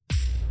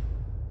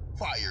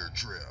Fire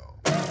drill.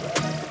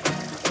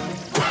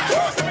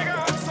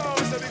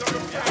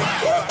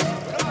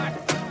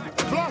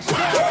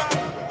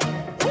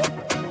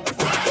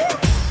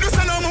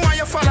 Listen on me why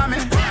you follow me.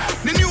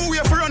 The new way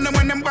for run them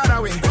when them bad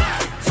away.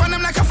 Fun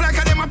them like a flag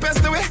of them a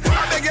pest away.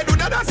 I beg you do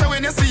that dance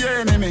when you see your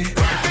enemy.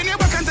 Then you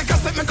back and take a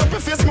step, make up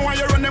your face me while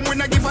you run them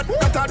when I give a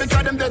that all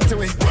because them dead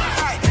to it.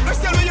 Aye, I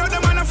still with you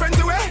them and a friend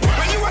to it.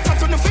 When you watch out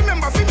to the film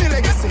member, feel me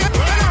legacy. Then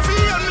I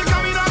feel me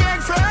coming a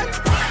big friend.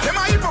 Them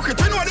a hypocrite,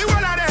 we know the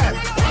one of them.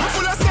 We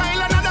full of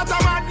style and that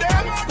I'm at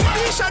them.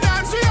 These a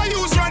dance we a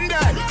use run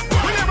them.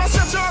 We never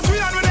stretch out,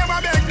 we and we never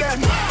beg them.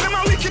 Them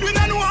a wicked, we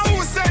don't know who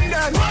send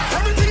them.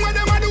 Everything what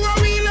them a do,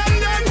 we lend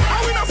them.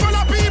 And we not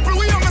follow people,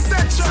 we on the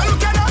section. So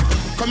look at that.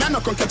 Come here, no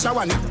come catch a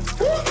one.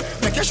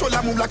 Make your shoulder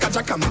move like a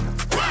jackhammer.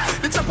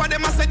 The chopper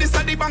them a say this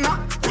a the banger.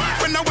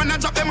 When no one a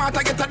drop them out,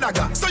 I get a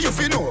dagger. So you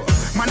feel know,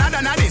 man a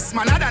than a this,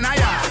 man a than a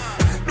ya.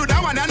 Do that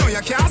one I know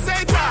you can't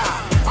say it.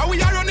 How we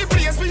are on the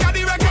place, we are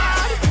the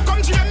record.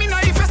 Come to me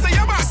now if you say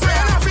your boss. So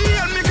you not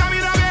feel me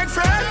coming a big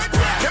friend.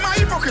 Them a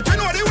hypocrite, we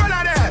know the one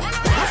of them.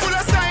 We full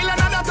of style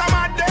and that I'm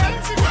at them.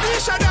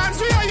 These a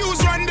dance we a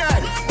use run them.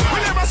 We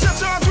never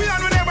stretch out, we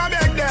and we never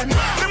beg them.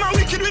 Them a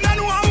wicked, we don't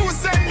know who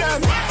send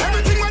them.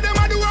 Everything what them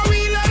a do,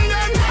 we lend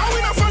them. And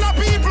we not follow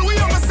people, we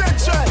on the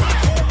section.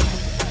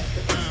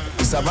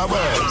 It's about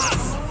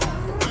words.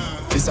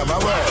 It's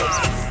about words.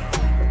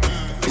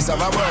 It's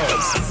about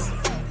words.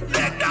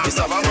 It's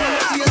about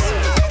words. Yes.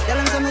 Tell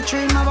them some a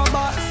dream of a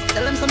boss.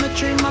 Tell them some a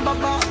dream of a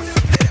boss.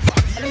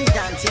 Tell them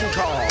dancing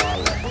call.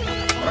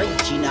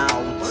 Reaching out.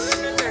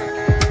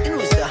 And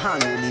who's the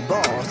handly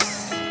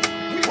boss?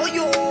 Oh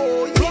yo,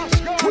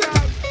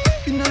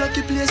 in a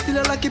lucky place, still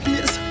a lucky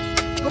place.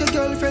 Got a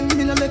girlfriend,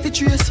 me no left it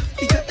trace.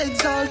 If you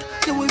exalt,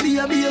 you will be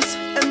a base.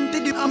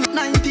 Empty the I'm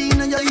 19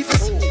 and you're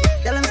ifs.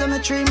 Tell them some a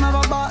dream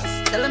of a boss.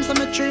 Tell them some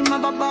a dream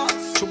of a boss.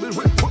 Who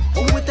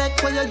we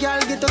take where your girl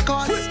get a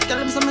cost? Tell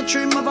them some a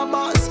dream of a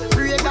boss.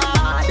 Pray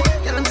God.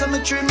 Tell them some a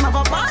dream of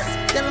a boss.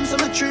 Tell them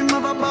some a dream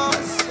of a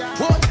boss.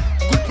 What?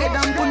 Good head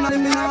and put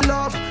them in our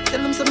love.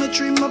 Tell them some a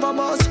dream of a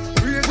boss.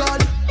 Pray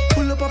God.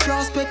 Pull up a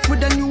prospect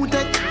with a new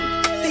tech.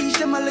 Teach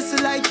them a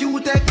lesson like you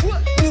tech.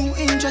 New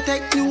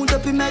intratech, new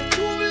dopey mech.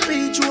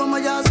 Reach you on my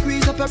ass,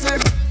 squeeze up your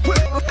head.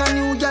 Up a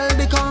new girl,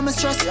 they call me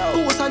stress.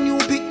 Who's a new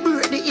big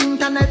break the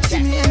internet?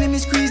 See me enemy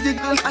squeeze the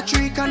girl, a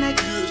tree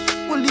connect.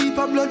 Will leap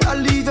a blood, I'll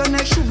leave your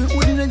neck. Should be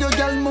holding in your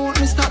girl mouth,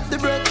 me stop the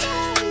breath.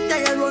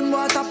 Yeah, I run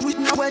water with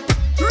me wet.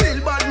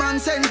 Real bad man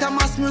sent a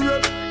mass me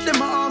rep.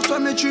 Them a ask for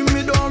me dream,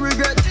 me don't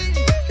regret.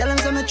 Tell them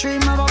some a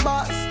dream of a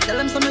boss. Tell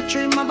them some a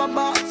dream of a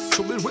boss.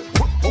 Who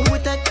we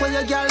take where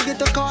your girl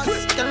get a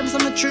cost? Tell them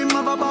some a dream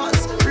of a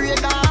boss. Pray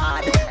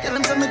God. Tell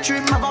them some a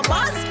dream of a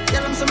boss.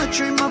 Tell them some a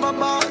dream of a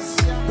boss.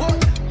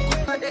 What?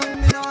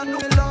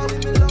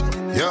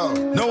 Yo,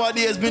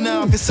 nowadays me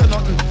now fi say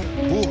nothing.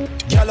 Ooh,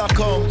 gyal a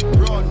come,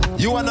 run.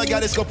 You wanna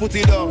get this go put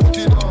it down.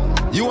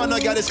 You wanna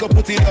get this go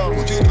put it down.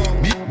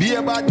 Be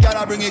a bad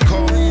gyal a bring it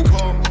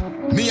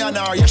come. Me and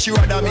her, yeah, she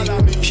rather me.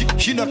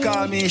 She no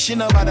call me, she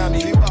no bother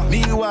me.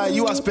 Meanwhile,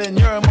 you a spend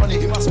your money.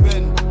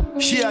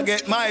 She a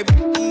get my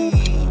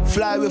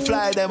fly, we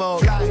fly them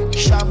out.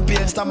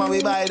 Champagne, Stamma,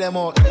 we buy them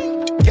out.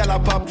 Gyal a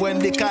pop when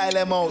they call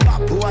them out.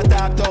 Who a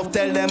talk tough,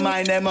 tell them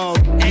mind them out.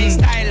 Hey,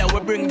 Stylo, we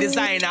bring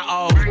designer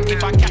out.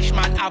 If a cash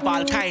man have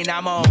all kind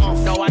of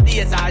mouth.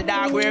 Nowadays, all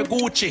dog wear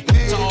Gucci.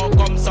 So how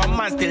come some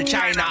man still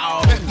China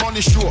out? Make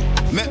money show,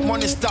 make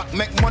money stack,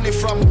 make money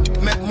from.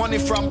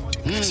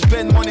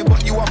 Spend money,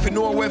 but you have to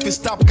know when to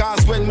stop.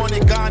 Cause when money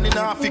gone in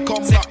half, it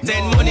come back.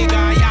 Then money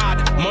gone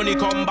yard, money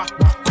come back.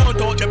 Count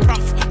out the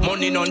prof,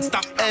 money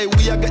non-stop. Hey,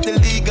 we a get the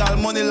legal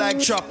money like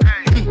chop.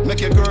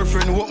 Make your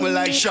girlfriend walk me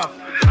like shop.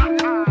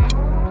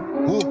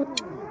 Ooh.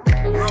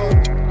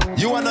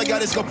 You wanna get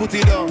this, go put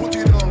it down.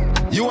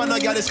 You wanna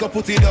get this, go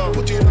put it down.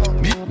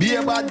 Be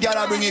a bad girl,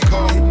 I bring it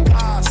come.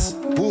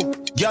 Ooh.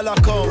 Girl, I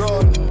come.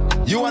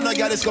 Run. You wanna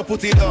get this, go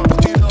put it down.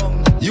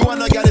 You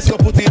wanna get this, go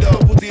put it down.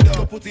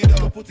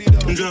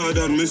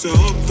 Jordan, me say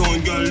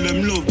uptown girl,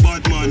 them love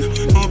bad man.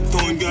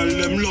 Uptown girl,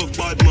 them love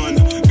bad man.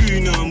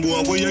 Green and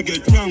boy, where you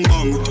get wrong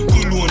bang.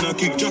 Cool wanna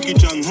kick Jackie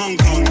Chan, Hong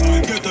Kong.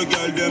 Get a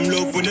girl, them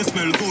love when they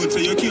smell good. So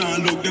you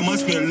can't look, them a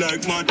smell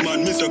like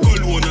madman. Me say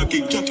cool wanna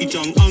kick Jackie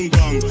Chan, Hong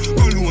Kong.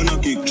 Cool wanna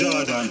kick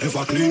Jordan. If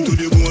I clean to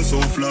the bone,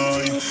 so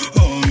fly.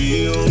 Oh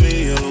me,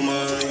 oh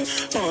my.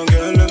 Oh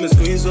girl, let me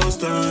squeeze those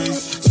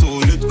thighs. So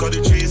lit, got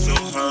the tree so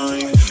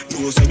high.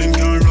 No, so them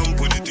can't run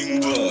with the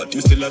thing, but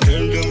me still I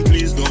tell them,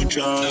 please don't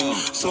try.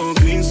 So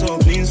clean, so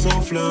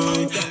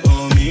fly.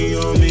 Oh me,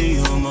 oh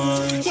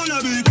my. Wanna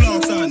be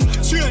Clarkson,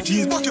 straight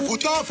jeans, bust your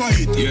foot off of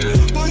it. Yeah.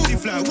 Bunty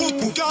fly, whoop,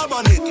 put carb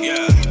on it.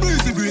 Yeah.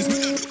 Breeze,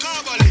 me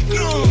carb on it.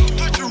 No,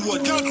 touch the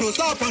road, can't close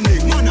up on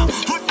it. Mana,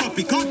 hot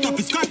topic,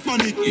 scratch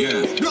on it.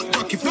 Yeah. Black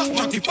jacket,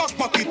 back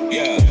pocket.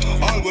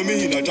 Yeah. All when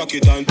me in a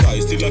jacket and tie,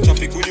 still a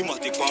traffic with the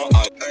matic on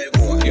eye.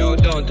 Yo,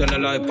 don't turn the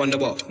light on the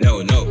buff,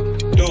 no.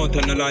 Don't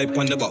turn the light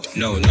on the buff,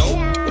 no.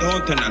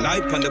 Don't turn the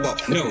light on the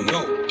buff, no.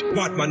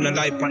 What man the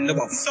light on the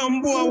buff?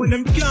 Some boy when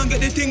them can't get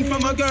the thing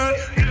from a girl,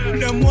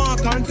 them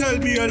walk and tell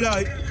me a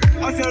lie.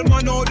 I tell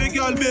man how the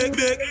girl big.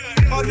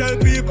 I tell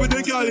people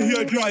the girl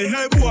here dry.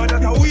 Hey boy,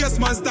 that's a waste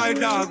man style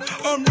dog.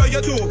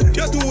 You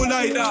too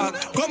like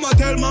that. Come and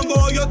tell man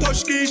boy you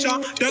touch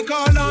Keisha. They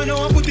call on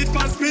now and put it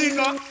on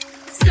speaker.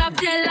 Stop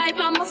tell life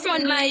on my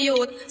front, my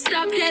youth.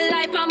 Stop tell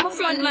life on my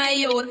front, my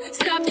youth.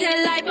 Stop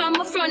tell life on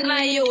my front,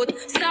 my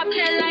youth. Stop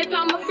tell life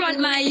on my front,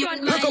 my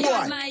youth. Look a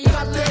boy.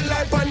 Stop tell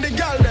life on the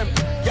girl them.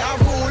 Ya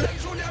fool.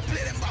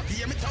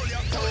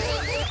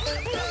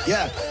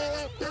 Yeah.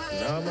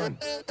 Nah man.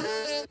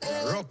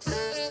 Rocks.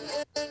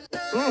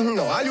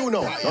 No, all you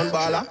know.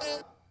 Non-baller.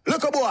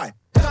 Look a boy.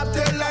 Stop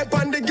tell life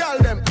on the girl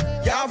them.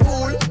 Ya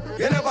fool.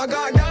 You never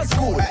got girl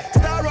school.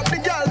 Star up the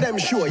girl them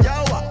show.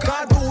 Ya what?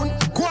 Cartoon.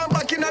 Go on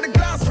back in the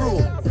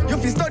classroom. You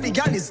fi study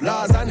Gallis,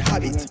 laws and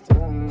habit.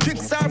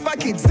 Tricks are for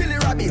kids, silly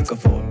rabbit.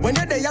 When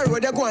you're there,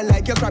 you're going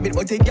like your rabbit.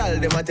 But the girl,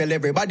 them a tell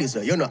everybody,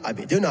 so you not have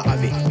it, you not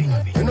have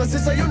it. You know,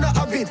 sister, you not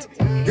have it.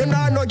 You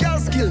not no girl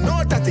skill,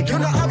 no tactic, you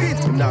not have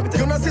it.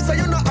 You know, sister,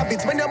 you not have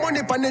it. When your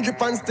money pan the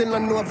drip and still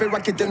and know if you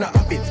rock it, you not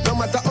have it. No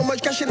matter how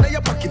much cash in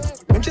your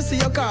pocket. When she see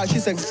your car, she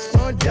says,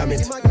 oh damn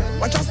it.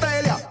 Watch your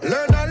style, yeah.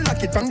 Learn and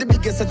lock it from the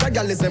biggest such a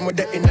Gallis with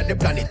the end of the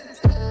planet.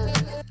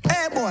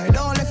 Hey boy,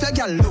 don't let your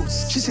girl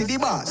loose. She see the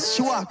boss,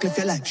 she walk if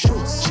you like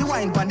shoes. She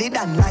whine pon the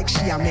dan like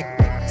she a make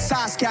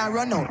sauce can't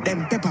run out,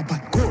 them pepper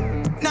pot cool.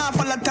 Now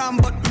full of time,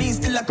 but me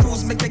still a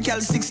cruise. Make a girl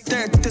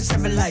 6:30 to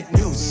 7 like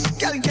news.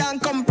 Girl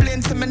can't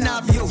complain to me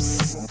not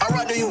views. How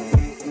what do you?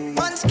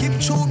 Man skip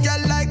through,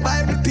 girl like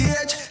Bible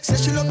page. Say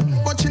she look,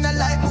 but she not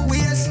like my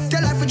waist.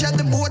 Tell her if we drive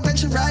the boat and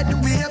she ride the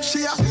wave.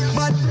 She a,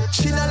 but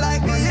she not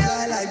like me.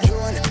 I like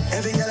drone.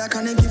 Every girl I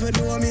can't give a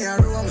do me a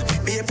room.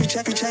 Be a picture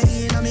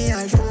in on me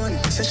iPhone.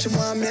 Say she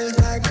want milk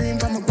like cream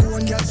from a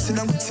cone. Girl sit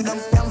down,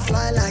 and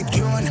fly like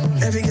drone.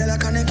 Every girl I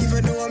can't give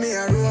a do me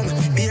a room.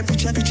 Be a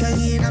picture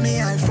in on me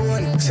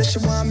iPhone. Say she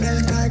want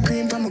milk like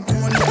cream from a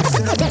cone. Girl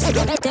sit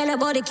down. Tell her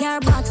about the car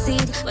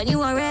backseat. When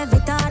you are every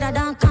thought I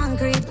don't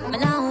concrete. But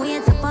now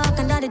wait to park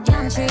under the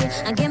jam tree.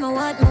 And give me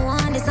what me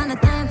want. It's not the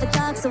time for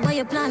talk, so where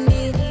you plan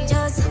me?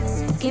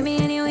 Just give me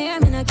anywhere,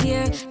 me not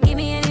care. Give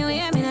me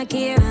anywhere, me not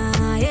care.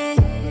 Yeah.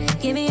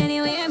 Give me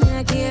anywhere, me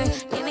not care.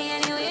 Give me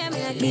anywhere, me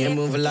not care. Me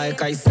move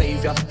like I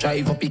save ya.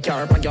 Drive up your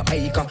car on your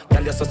acre.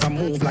 Girl, you're supposed to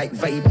move like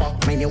vapor.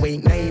 Mind your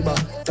ain't neighbor.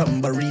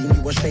 Tambourine,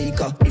 you a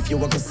shaker. If you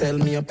want to sell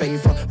me a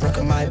paper,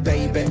 rock my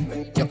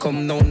baby. You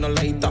come down no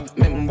later.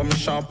 Remember me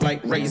sharp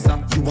like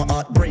razor. You a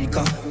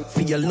heartbreaker.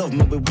 For your love,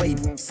 me we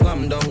wait.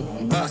 Slam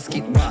down,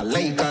 basketball,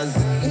 Lakers.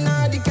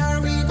 Inna the car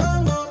we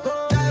gon' go.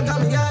 Girl,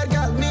 come here,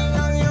 girl, me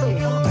and you.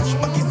 Touch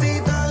back your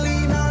seat and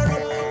lean her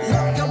up.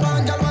 Love your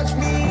one, girl, watch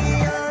me.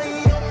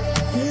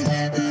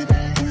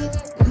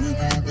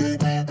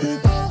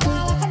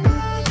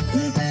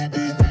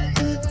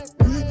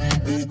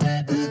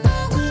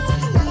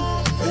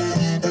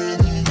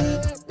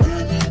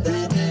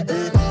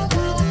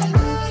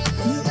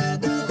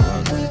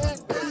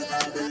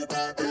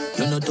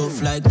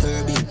 Tough like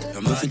Kirby,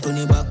 you fit on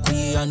the back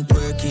way and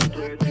twerk it.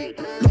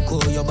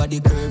 Look how your body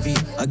curvy.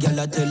 A girl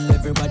I tell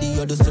everybody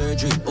you're the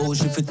surgery. Oh,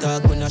 she fit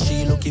talk when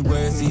she looking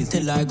worthy.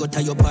 Tell her go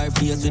tie up her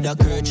face with a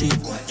kerchief.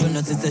 You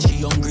know she say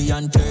she hungry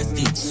and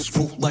thirsty.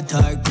 Foot but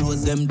her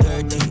clothes them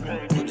dirty.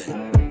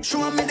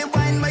 Show me the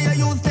wine where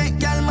you use take,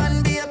 girl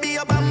man, baby,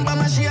 your bam bam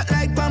a shake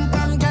like pam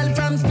pam. Girl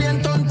from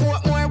Spain, turn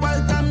court more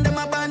welcome, them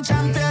a band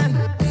champion.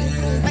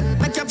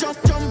 Make you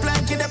jump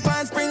like you the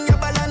pan spring, your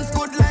balance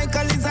good like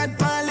a lizard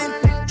falling.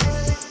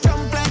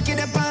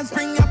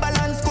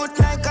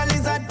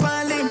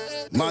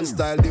 Man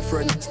style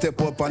different, step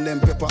up and them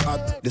pepper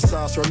hot. The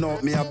sauce run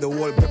out, me have the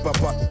whole pepper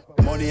pot.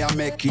 Money I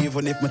make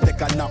even if me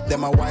take a nap. Then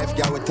my wife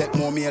girl will take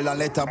more meal and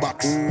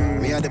letterbox.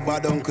 Me had the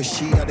bad uncle,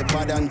 she had the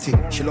bad auntie.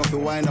 She love to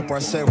wind up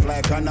herself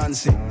like a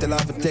Nancy. Tell her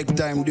to take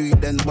time, do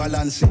it then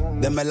balance it.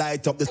 Then me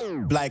light up the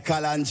like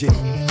Kalanji.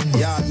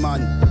 Yard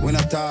man, win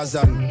a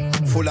Tarzan.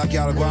 Full of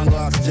girl, go and go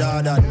ask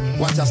Jordan.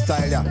 Watch a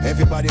style, yeah.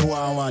 Everybody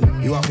want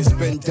one. You have to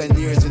spend 10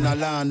 years in a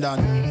London.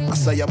 I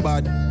say you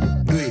bad,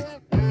 do it.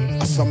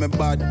 I saw me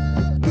bad,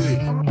 do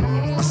it.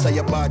 I say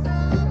you bad,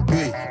 do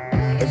it.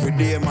 Every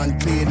day man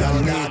clean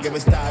and neat. Give a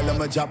style on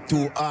my job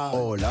too hard.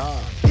 Oh Lord,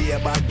 be a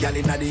bad gal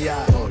inna the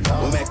yard. Oh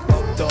Lord, we make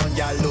uptown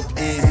gal look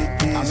easy.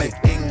 I make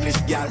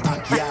English gal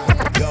act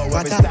yard. Yo,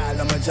 every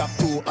style on my job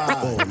too hard.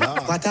 Oh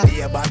Lord,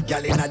 be a bad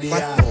gal inna the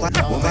yard.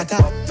 We make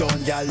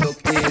uptown gal look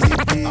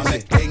easy. I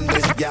make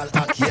English gal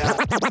act yard.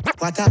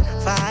 Waata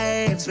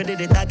vibes, we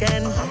did it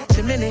again.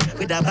 Chimney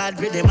with a bad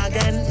rhythm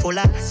again. Full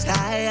of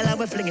style and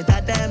we fling it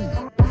at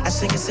them. I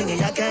sing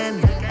it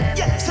again.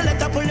 Yeah,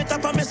 select up, pull it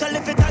up, and me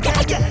lift it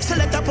again. Yeah,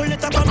 select up, pull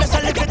it up, and me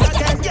lift it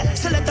again. Yeah,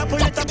 select up,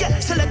 pull it up. Yeah,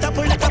 select up,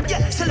 pull it up.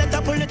 Yeah, select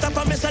up, pull it up,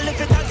 and me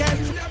lift it again.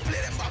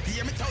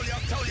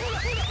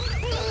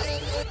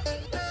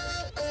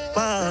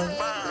 Wow,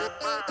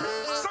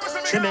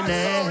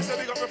 chimney,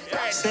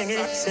 sing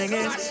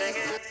it.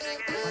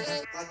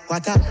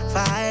 Waata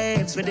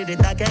vibes, we did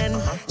it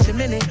again.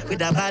 Chimney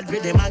with a bad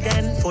rhythm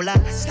again. Full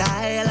of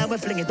style, and we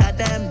fling it at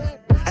them.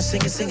 I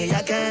sing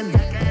it again.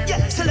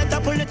 Yeah, select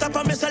up, pull it up,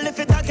 and me lift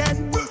it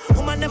again.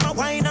 Woman never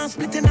whine and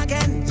splitting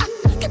again.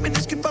 Give me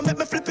the script and make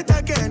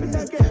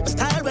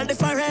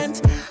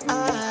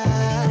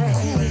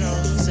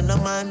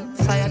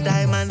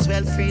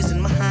freeze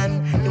in my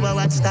hand. You are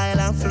what style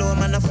and flow,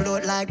 man. I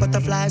float like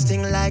butterflies,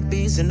 sting like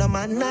bees in the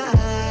man.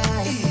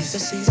 Nice, the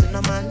season,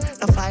 the man.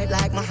 I fight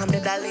like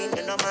Muhammad Ali in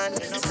the man.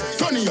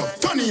 Turn it up,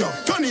 turn it up,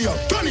 turn it up,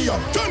 turn it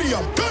up, turn it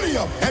up, turn it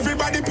up.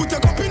 Everybody put a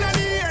cup in the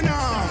air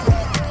now.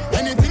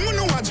 Anything you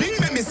know I drink,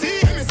 make me see.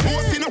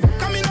 Most in a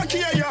come in a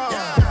care,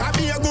 yeah. I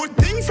be a good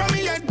thing from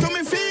me head to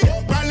me feet.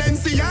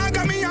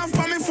 Balenciaga me off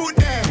from me foot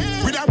there.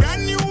 With a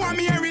brand new one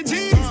me every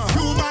jeans.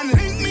 Cuban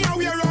link me a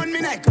wear around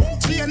me neck.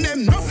 She and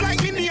them enough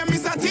like me name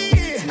is a T.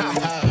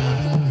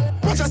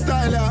 Watch a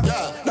style,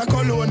 yeah. The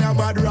cologne a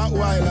bad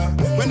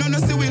Rottweiler. When I no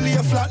see we lay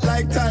flat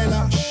like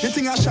Tyler. The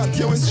thing I shot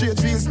you with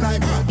straight real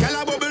sniper.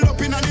 Girl a bubble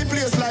up in the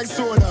place like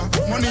soda.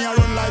 Money a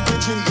run like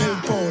rich in hill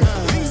powder.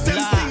 Things them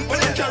stink, but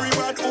they carry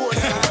bad odor.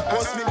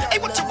 Hey,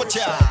 what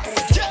ya?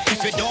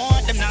 If you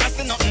don't, them not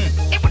say nothing.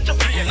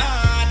 You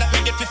know that we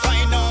get to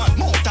find out.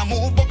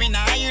 Move, but we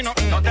nah hear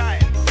nothing. No die.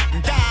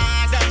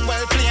 Done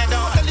well played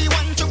out. Tell you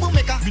one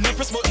troublemaker, we no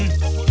press button.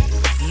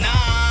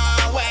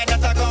 Nah, where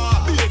that I go?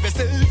 Behave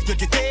yourself, you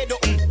get head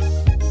up.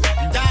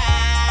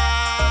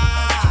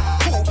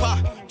 Cooper,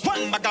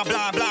 one bag of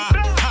blah blah.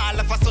 All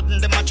of a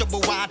sudden them a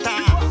trouble water.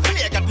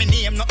 Play got me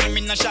name, nothing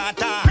me no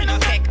shatter. Me no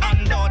take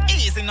handout,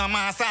 easy no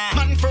massa.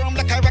 Man firm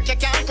like a rock, you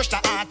can't crush the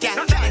heart, yeah.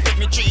 Can't take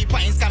me 3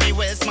 points, can me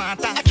well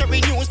smarter. I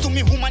carry news to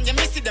me woman, you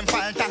miss it them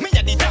falter. Me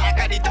a the talk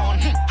of the town,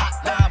 hot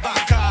lava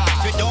car.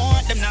 If you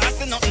don't, them not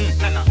say nothing.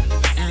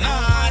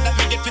 Nah, that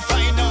we get to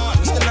find out.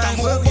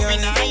 Move, but we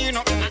nah hear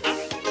nothing.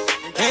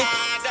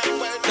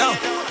 No.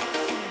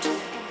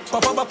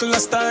 Pop a buckle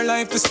of star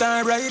life to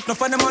star right. No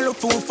for them all look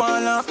fool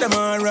fall off them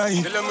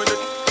alright. Kill them with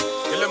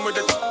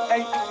it.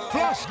 Hey.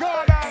 Flush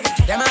Gordon.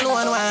 Them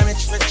alone want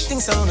rich.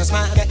 Things so no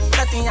smart.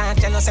 Nothing I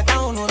tell us, I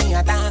don't know me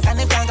attack. And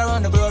them can't go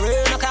around the glory.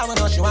 No car we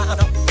know she want.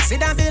 See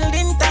that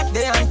building top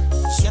there.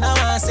 She don't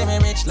want to see me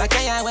rich like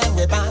I when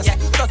we pass.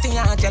 Nothing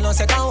I tell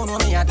us, I don't know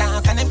me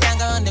attack. And them can't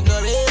go around the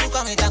glory.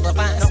 Come it and go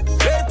fast.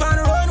 Red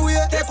pan runway,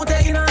 they put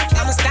taking on.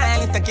 I'm a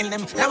style to kill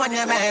them. Now when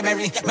you're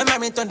Vybz, my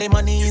married to the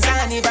money is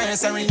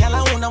anniversary. Y'all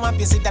I wanna want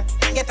to see that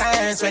get her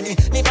hands ready.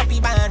 Me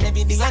papi band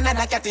every day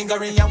another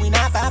category. And we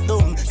not pop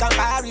down.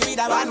 Compare with a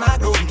bad man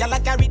down. Y'all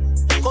like a rich.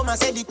 Come and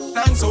say the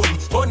and soon,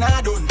 oh nah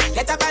done.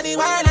 Let a body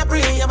while I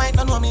pray. You might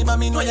not know me, but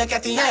me know you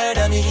getting heard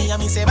of me. And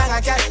me say bag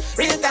of cash,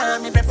 real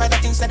time. Me prefer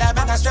that instead of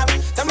bag of strap.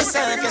 Tell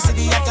myself you see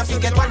the act if you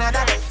get one of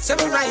that.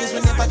 Seven rise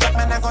when never drop,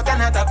 man I go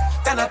turn it up.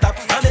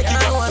 I make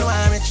it one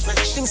one rich.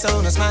 Things so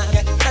no smart.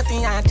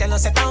 Nothing I tell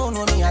us, I don't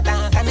know me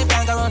attack. And if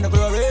can't go around the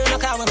glory, no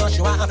car we know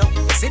she want.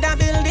 See that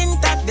building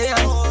top there.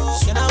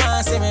 She don't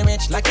want to see me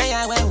rich like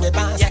I when we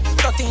pass.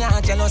 Nothing I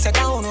tell us, I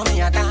don't know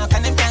me attack.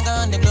 And if can't go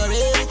around the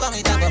glory, come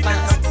it and go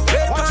fast.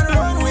 Watch the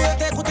runway,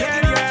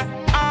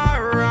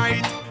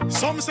 alright.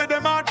 Some say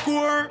them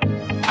hardcore.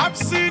 I've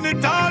seen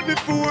it all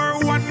before.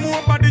 One more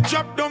body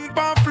drop dump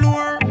on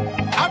floor.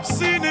 I've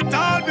seen it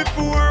all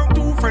before.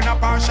 2 friend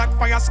up a shot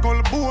fire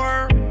skull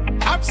bore.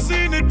 I've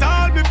seen it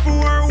all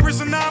before.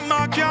 Prison and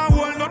mark can't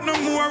hold not no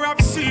more.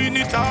 I've seen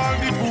it all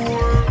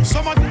before.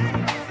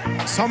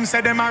 Some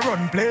say them a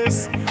run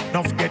place.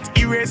 Enough get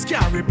erased,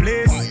 can't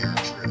replace.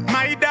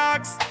 My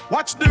dogs,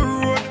 watch the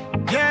road.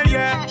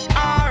 Yeah,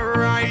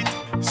 alright.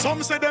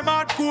 Some say them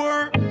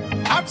hardcore.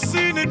 I've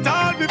seen it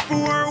all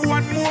before.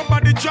 One more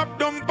body drop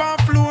dump on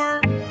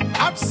floor.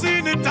 I've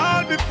seen it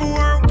all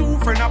before. 2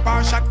 friend up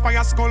a shot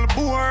fire skull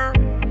bore.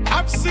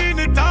 I've seen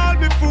it all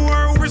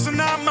before. Prison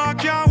and mark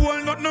can't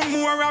hold not no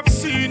more. I've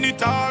seen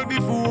it all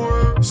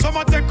before. Some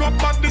a take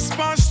up at this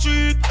man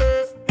street.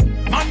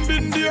 Man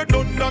been there,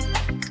 done that.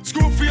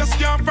 Screw face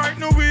can't fight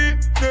no way.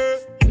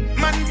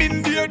 Man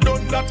been there,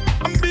 done that.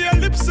 And be a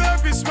lip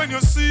service when you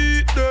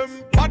see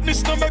them.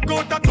 Badness no make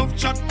out a tough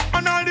chat.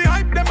 And all the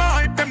hype them a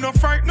hype them no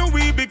fright no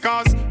way.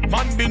 Because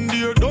man been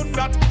there, done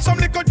that. Some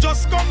liquor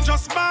just come,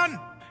 just ban.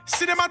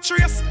 See them a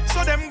trace,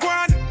 so them go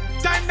on.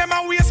 Time them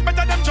a waste,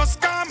 better them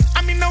just come.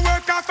 I mean no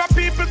work out for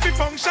people to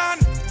function.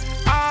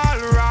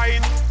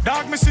 Alright,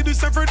 dog me see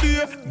this every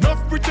day.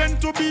 Enough pretend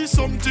to be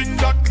something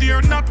that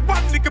they're not.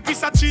 One little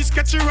piece of cheese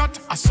catch a rat.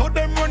 I saw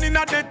them running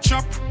a dead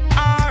chop.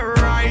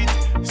 Alright,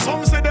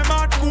 some say them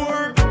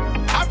hardcore.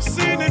 I've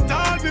seen it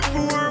all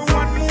before.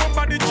 One more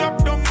body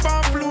drop dump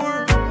on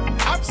floor.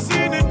 I've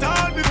seen it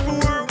all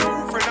before.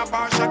 2 friend up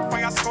a shot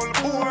fire skull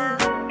bore.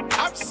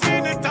 I've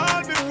seen it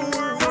all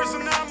before. Worse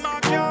than a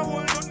mark can't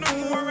hold not no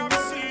more. I've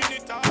seen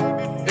it all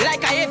before.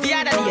 Like I every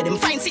other day, them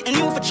find something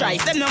new for try.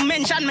 If them no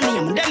mention my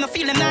name, them no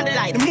feel them not the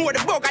light. The more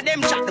the bug of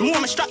them chat, the more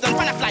me strap them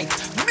on a flight.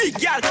 Big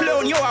girl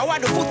clone, yo, I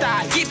want to put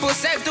her. Keep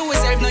yourself to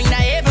yourself, no you know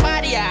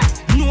everybody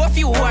know a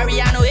few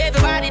worry, I know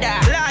everybody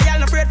that. Loyal,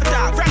 no afraid for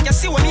talk. Frank, you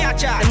see what me a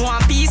chat. Them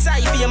want peace,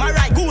 I feel my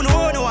right. Go no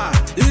one.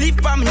 Live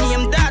for me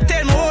name, that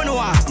tell me who no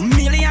one.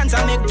 Millions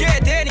I make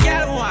get any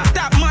girl one.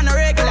 Top man a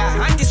regular.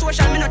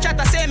 Antisocial, me no chat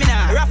a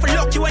seminar. Raffle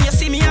lucky when you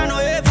see me, I know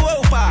every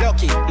over.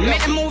 Lucky.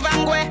 Make them move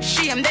and Gweh.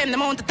 Shame them the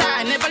amount of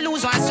time. Never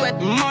lose one sweat.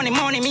 Money,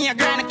 me a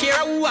grind. I care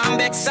who I'm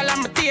back.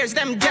 Salam my tears,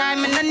 them dry.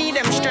 Me no need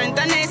them strength.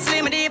 And they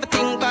slim, me even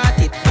think about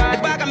it. The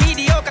bag of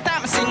mediocre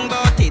time I sing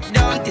about it.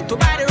 Don't it. To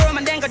buy the rum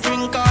and then go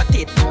drink out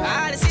it.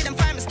 I see them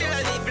find me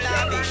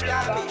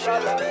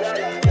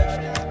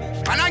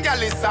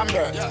sickness and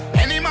birth.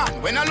 Any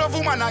man, when I love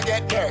woman, I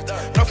get dirt.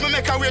 Enough me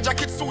make a wear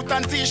jacket, suit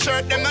and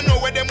t-shirt. Them don't know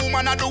what them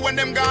woman I do when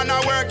them gonna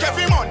work.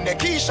 Every Monday,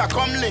 Keisha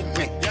come link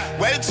me.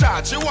 Well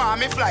charged, she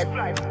want me fly.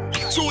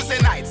 Tuesday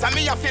nights, and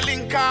me a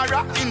feeling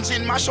Cara.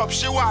 Engine mash up,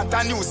 she want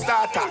a new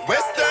starter.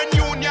 Western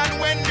Union,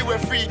 Wendy we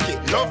freaky.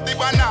 Love the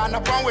banana,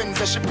 on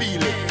Wednesday she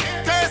peel it.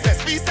 Thursday,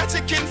 piece of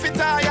chicken fit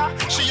tire.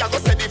 She a go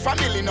say the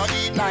family no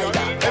eat neither.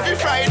 Every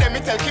Friday, me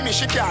tell Kimmy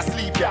she can't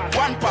sleep ya.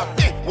 One pop,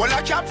 well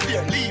I can't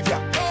fear, leave ya.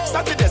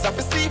 Saturdays I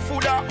for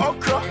seafood or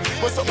okra.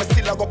 But something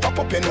still I go pop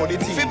up, you know the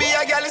thing. Fi be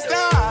a girl is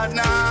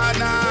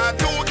nah.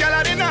 Two girl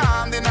a the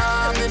nam.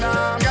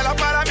 Girl a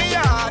part of me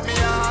yard.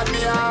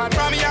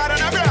 From me yard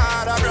and a bra.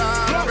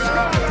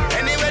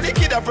 Anyway the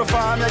kid a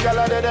perform, ya girl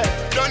a de.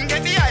 Don't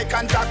get the eye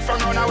contact from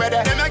run away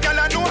there. Them a girl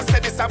a know say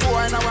this a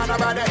boy and I wanna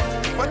body.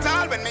 But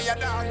all when me a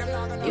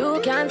down,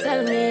 you can't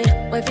tell me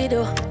where fi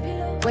do,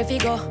 where fi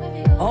go,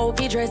 how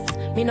fi dress.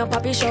 Me no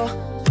papi show.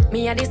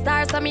 Me a the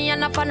star, so me a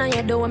no fan of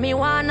you. Do me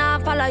wanna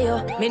follow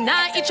you. Me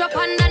nah itch up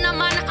under no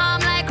man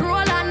arm like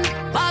Roland.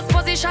 Boss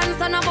position,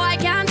 so no boy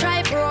can't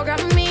try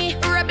program me.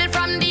 Rebel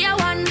from day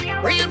one.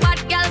 Real bad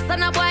girl, so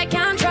no boy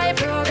can't try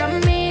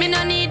program me. Me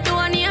no need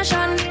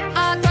donation.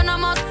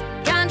 Autonomous,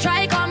 can't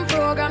try come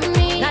program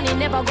me. Nanny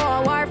never go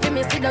a war for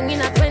me. Sit down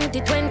in a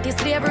 2020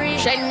 slavery.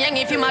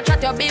 Shenyang if you match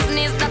at your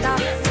business,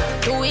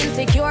 that too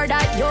insecure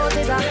that youth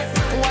is a.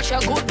 Watch your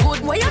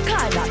good, what you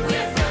call that?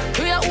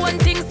 Do your own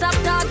thing, stop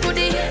talk to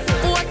the.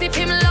 What if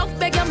him love,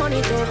 beg your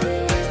money too?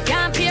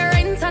 Can't pay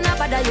rent and a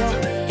bother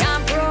you.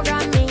 Can't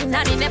program me,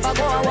 nanny never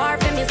go a war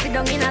for me. Sit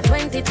down in a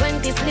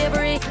 2020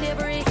 slavery.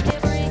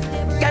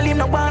 Girl, him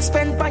no want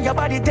spend by your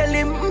body, tell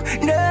him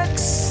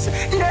next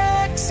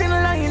in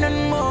line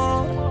and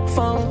more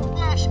fun.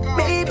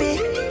 Baby,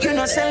 you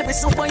know selfish,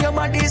 so for your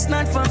body is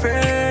not for free.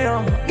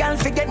 Girl,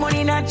 forget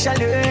money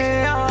naturally.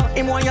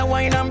 Him want you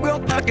wine and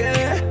broke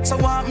again. So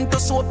want him to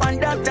soap and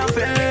doctor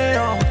feel.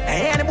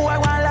 Any boy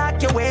want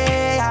lock your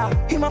way.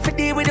 Him have to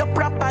deal with you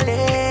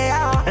properly.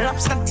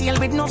 Lobster tail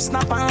with no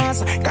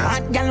snappers.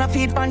 God, girl,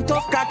 feed pan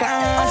tough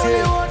crackers.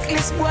 Only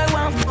worthless boy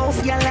want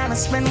both girl and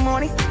spend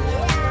money.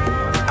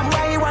 I'm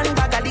buy one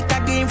bag of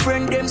liquor, game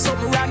friend them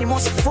something wrong, he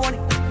must be funny.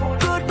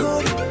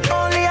 Good.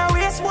 Only a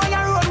waste boy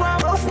a road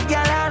one both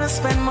girl and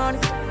spend money.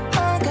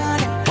 Oh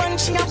God, when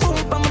she a boom,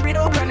 I'm breed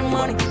up running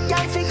money.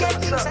 Can't forget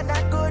things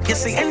that good. You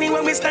see,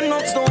 anywhere we stand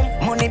up, so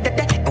money the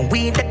day, and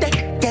we the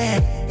day,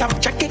 yeah. Top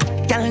jacket,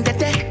 girl the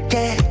day,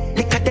 yeah.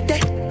 Liquor the day,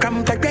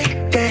 cranberry,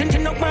 yeah. You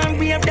know what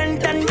we have done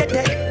the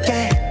day,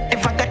 yeah.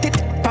 If I got it,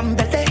 from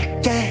belly,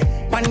 yeah.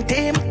 One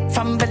team,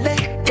 from belly,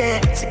 yeah.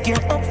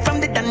 Secure up from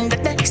the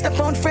Dexta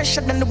pound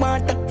fresher than the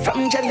water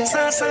from Jealous.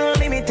 Sauce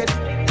unlimited.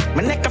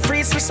 My neck a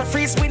freeze, wrist a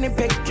freeze,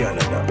 Winnipeg.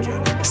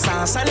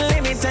 Sauce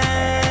unlimited.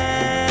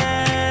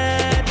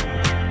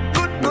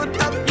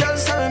 Good up,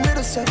 girls are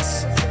middle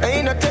sex. I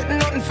ain't not taking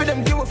nothing for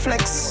them, give a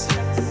flex.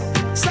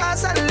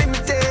 Sauce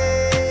unlimited.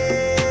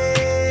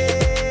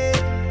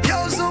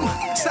 Yo, Zoom,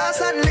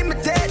 sauce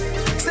unlimited.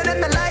 Say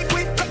them I like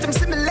we cut them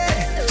similar.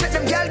 Check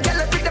them girl,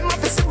 I read them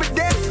off a super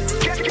dead.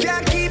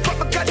 Can't keep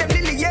up, I got them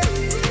lily, yeah.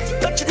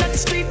 Touching at the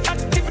street,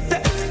 activity.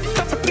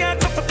 Cup of girl,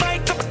 cup of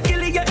bike, cup of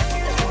killie, yeah.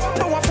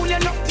 Powerful, you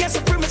know, yes,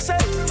 supremacy.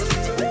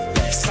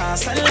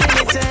 Sauce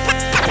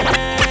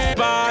unlimited.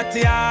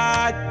 Party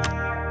hard.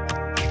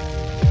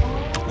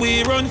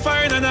 We run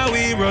fire and now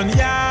we run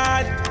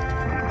yard.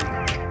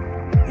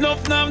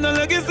 Nuff nav no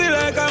legacy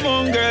like a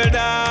mongrel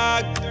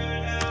dog.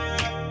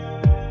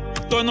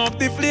 Turn up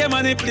the flame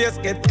and the place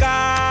get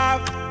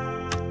carved.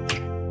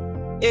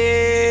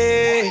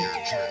 Hey.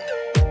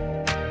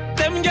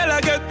 Them gyal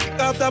a get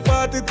after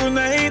party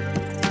tonight.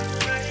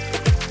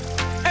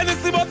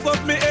 Anything but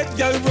fuck me head,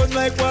 gyal run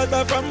like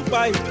water from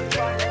pipe.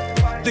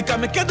 They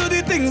can make you do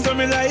the things that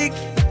me like.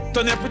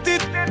 Turn your pretty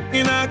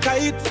in a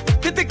kite.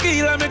 The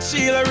tequila make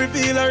Sheila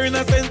reveal her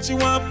innocent. She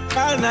want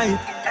all night.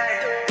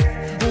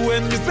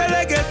 When we say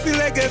legacy,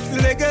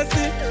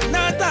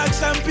 not talk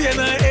champagne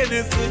or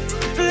anything.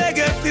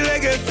 Legacy.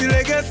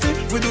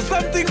 We do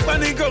something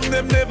funny, come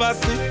them never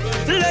see.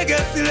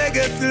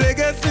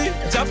 Legacy.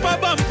 Jump a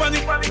bump on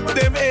it,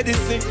 them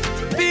edicing.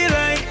 Feel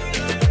like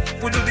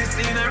we do this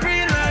in a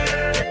real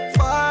life.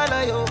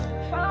 Follow you.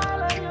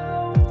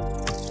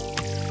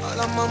 All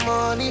of my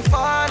money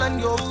fall on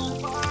you.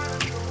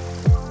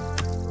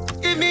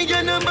 Give me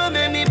your number,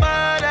 make me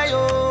bother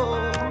you.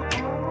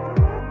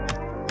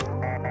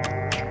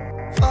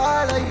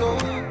 Follow you.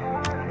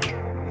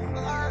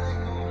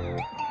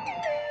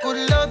 Good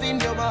love in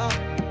your mouth.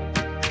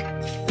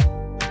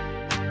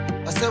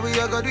 I said we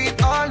are gonna do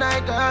it all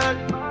night, girl.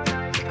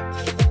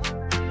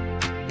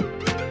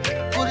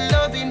 Good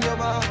love in your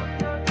mouth.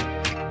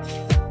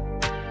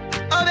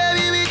 Oh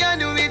baby, we can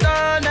do it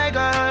all night,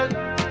 girl.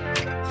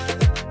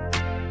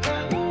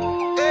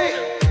 Hey,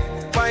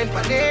 wine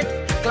pan it,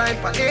 climb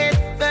pan it.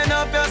 Bend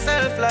up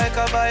yourself like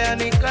a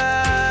bionic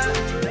girl.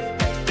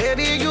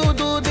 Baby, you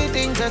do the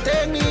things that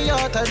take me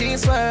out of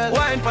this world.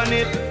 Wine pan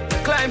it,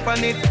 climb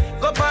pan it.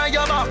 Go on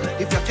your back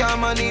if you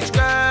can't manage,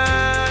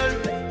 girl.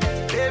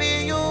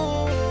 Baby, you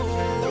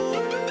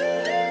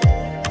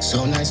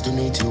So nice to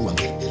meet you, I'm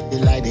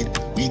delighted.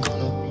 We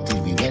gonna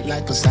till we wet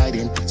like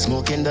Poseidon.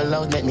 Smoking the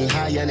loud make me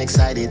high and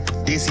excited.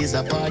 This is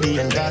a party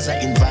and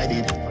Gaza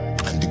invited.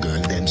 And the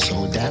girl them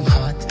so damn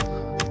hot.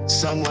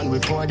 Someone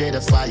reported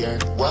a fire.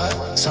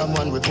 What?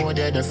 Someone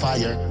reported a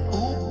fire.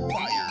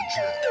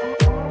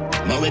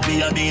 Now we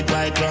be a beat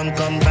white rum,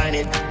 combine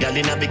it. Girl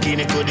in a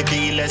bikini could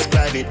be less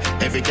private.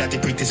 Every cat is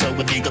pretty so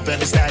we big up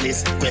every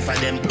stylist. Gweh for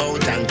them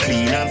out and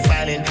clean and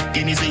filing.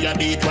 Guineas we a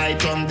beat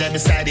white rum, they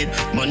beside it.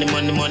 Money,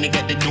 money, money,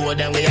 get the door,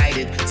 then we hide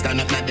it.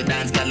 Stand up like the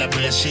dance, girl a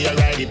brace, she a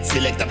ride it.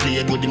 Select a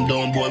play good, him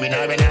down, boring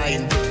or an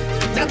iron.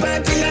 The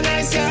party a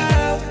nice,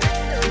 yo.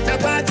 The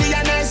party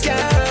a nice, yo.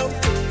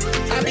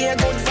 I be a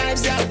good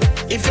vibes, yo.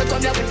 If you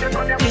come here,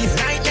 please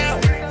right now.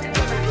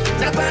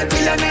 The party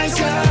a nice,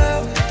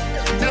 yo.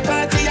 The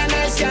party a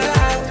nice, yo.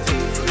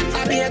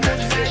 I be a good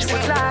vibes, yo.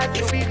 Like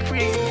to be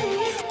free.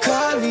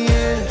 Call me,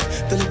 yeah.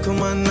 The little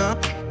man not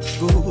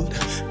good.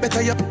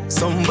 Better you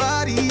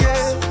somebody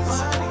else.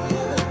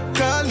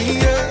 Call me,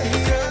 yeah.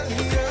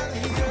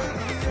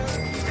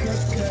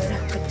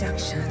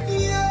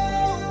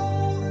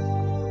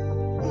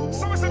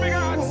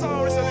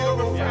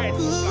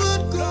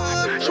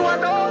 She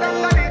want all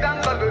gangali.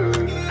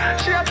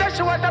 She a tell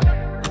she want a.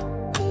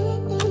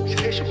 She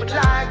say she would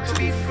like to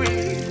be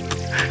free.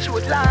 She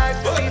would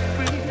like to be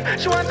free.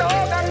 She want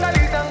all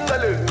gangali.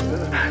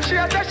 She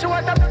a tell she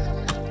want a.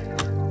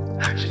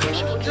 She say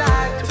she would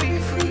like to be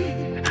free.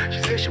 She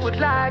say she would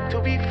like to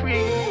be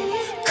free.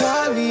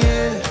 Call me,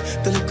 yeah.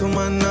 The little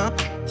man not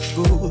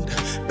good.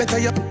 Better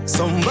you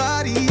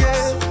somebody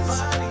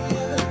else.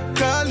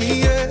 Call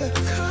me, yeah.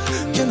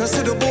 Can I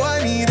say the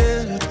boy need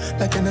help?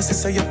 Like can I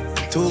say you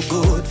too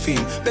good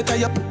feel? Better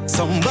you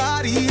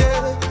somebody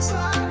else.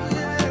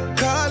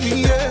 Call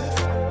me, yeah.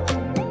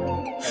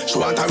 She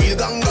want a real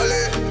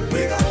gangale.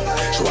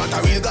 She want a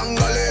real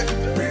gangale.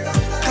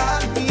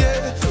 Call me,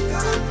 yeah.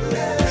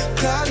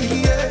 Call me,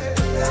 yeah.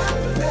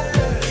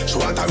 She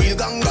want a real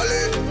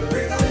gangale.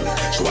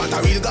 She want a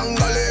real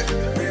gangale.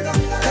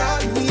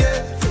 Call me, yeah.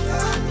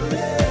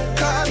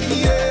 Call me,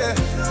 yeah.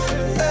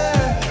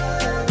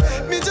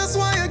 Me just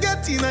want you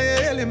get in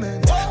your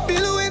element.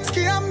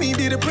 Lewinsky and me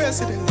be the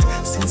president.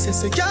 Since you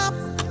say yeah,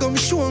 come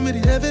show me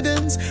the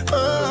evidence.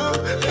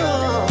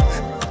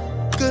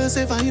 Cause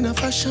if I in a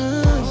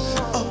fashion,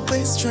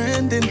 always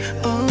trending.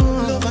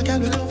 Love a gal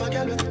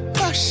with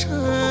passion,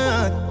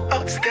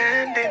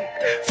 outstanding.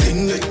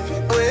 Fling it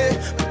away,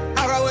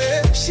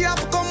 away. She have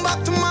to come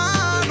back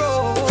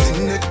tomorrow.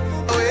 Fling it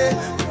away,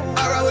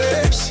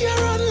 away. She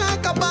run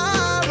like a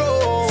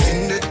barrow.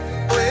 Fling it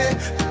away,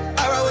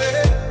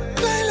 away.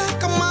 Play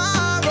like a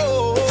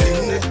marrow.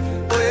 Fling it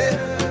away,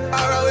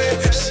 away.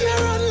 She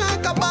run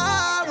like a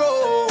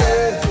barrow.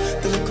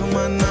 The little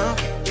man now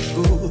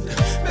good.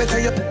 Better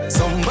you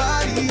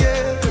somebody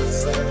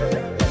else.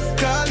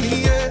 Call me,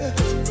 yeah.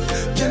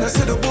 Can I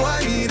say the boy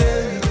need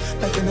it?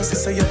 Like can I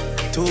say you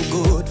too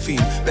good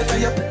feel? Better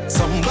you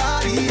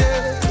somebody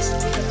else.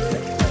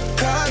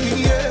 Call me,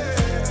 yeah.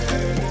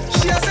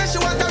 She a say she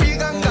want a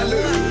big angle.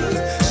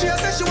 She a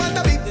say she want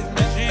a big.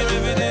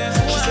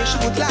 She say she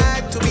would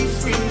like to be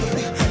free.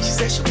 She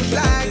say she would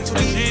like to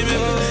be free.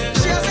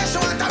 She a say she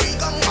want a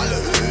big angle.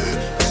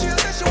 She a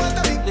say she want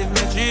a big. Live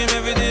my dream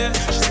every day.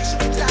 She say she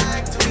would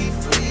like to be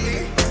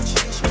free.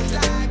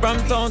 From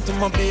town to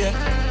my beer.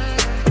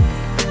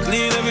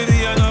 Clean every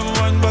day and have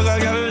one bag of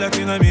girl left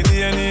in my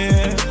DNA.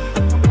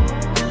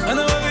 I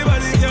know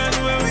everybody can do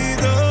what we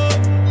do.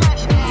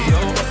 We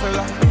all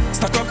hustler.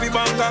 Stack up the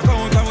bank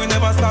account and we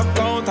never stop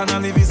count and I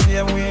live the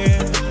same way.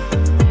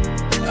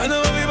 I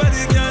know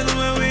everybody can do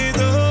what we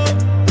do.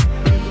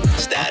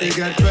 Steady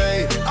get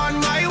paid. On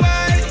my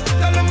way.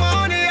 Tell the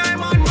money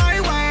I'm on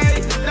my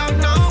way. Don't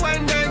know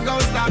when they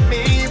gon' stop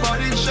me, but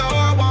it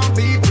sure won't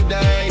be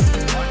today.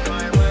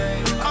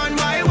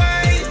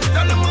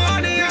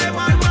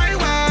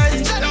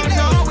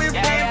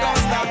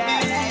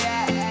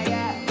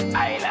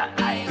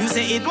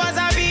 It was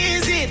a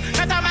visit,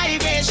 not a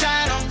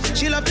migration.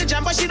 She love to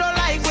jump, but she don't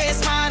like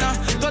waste man.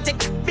 Don't take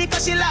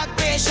because she lack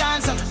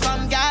patience.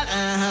 Come girl,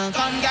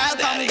 come girl,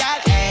 come girl.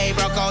 Hey,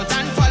 broke out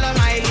and follow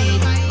my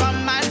lead.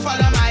 Come and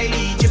follow my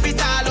lead. Chip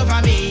it all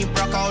over me.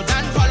 Broke out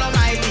and follow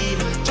my lead.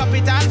 Chop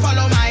it and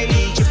follow my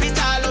lead. Chip it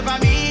all over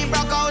me.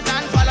 Broke out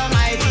and follow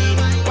my lead.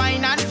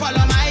 Wine and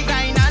follow my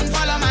grind and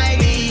follow my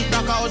lead.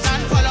 Broke out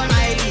and follow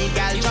my lead.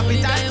 Girl, chop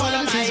it and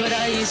follow my lead. What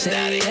I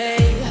say,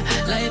 hey,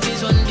 life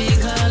is one big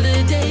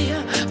holiday.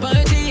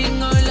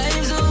 Partying our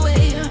lives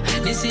away.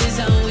 This is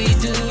how we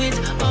do it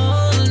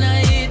all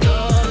night,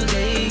 all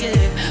day,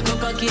 yeah. For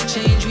pocket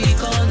change we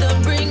call the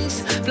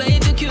brinks. Fly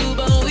to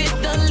Cuba with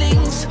the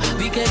links.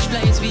 We catch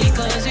flights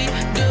because we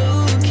do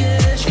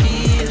catch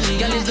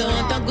feelings. Gallis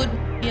don't talk good.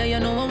 Yeah, you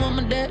know I want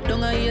my dad.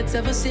 Don't I hear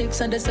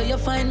 0876, and that's how you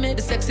find me.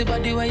 The sexy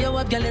body where you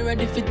have, girl, you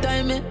ready for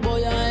time me.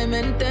 Boy, I'm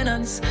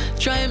Intence.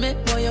 Try me,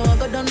 boy, you want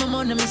go down my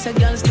money. Me say,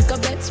 girl, stick a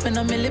bet. Spend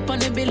a million on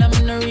the bill, I'm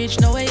not reach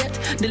nowhere yet.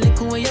 The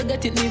liquor where you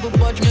get it, never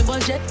budge me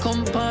budget.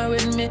 Compare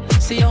with me,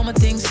 see how my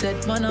things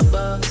set. Man a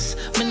boss,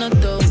 me not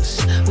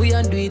dogs. We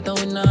a do it and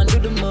we not do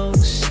the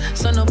most.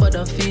 So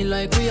nobody feel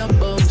like we a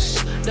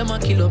boss. Them a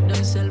kill up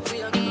themselves,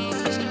 we a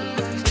boss.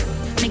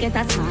 Me get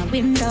a small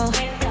window,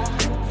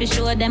 fi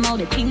show them how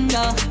the thing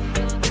go.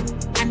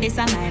 And this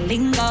a my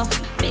lingo.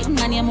 Big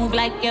man, you move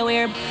like you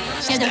wear.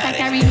 She just a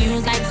carry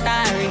news like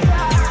Starry.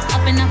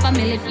 Up in a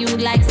family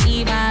feud like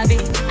Steve Harvey.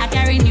 I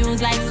carry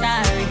news like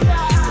Starry.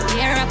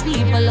 Here are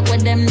people, look what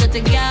them do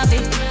to Gabby.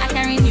 I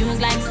carry news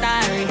like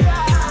Starry.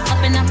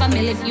 Up in a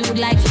family feud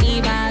like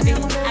Steve Harvey.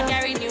 I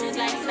carry news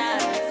like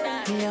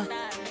Starry. Yeah,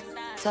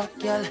 top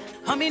girl.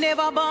 I me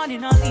never born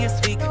in a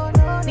last week.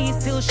 Me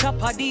still shop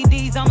a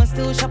DDs, I'ma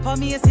still shop a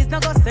Macy's. Now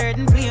go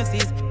certain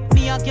places.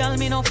 Me a girl,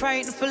 me no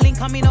frightened for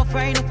link, and me no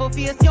frightened for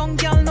face. Young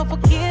girl, no for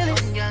kill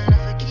it.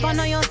 If I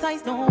know your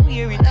size, don't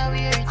wear it.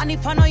 And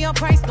if I know your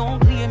price, don't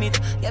claim it.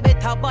 You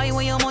better buy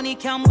when your money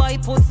can buy.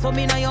 Put some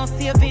in your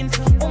savings.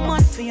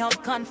 Woman, feel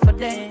have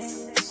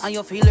confidence. And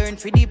you feel learn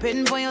to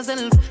depend on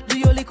yourself. Do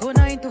your liquor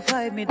 9 to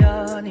 5, me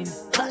darling.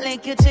 Can't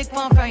like you check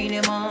for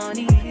Friday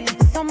morning.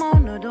 Somehow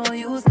no don't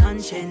use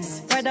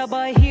conscience. Rather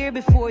buy here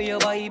before you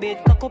buy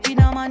bed. Cock up in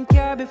a man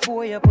car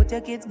before you put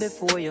your kids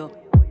before you.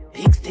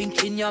 Big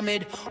stink in your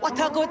mid. What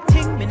a good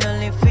thing, me no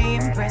live to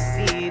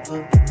impress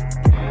people.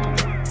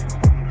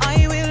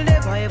 I will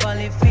never ever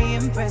live to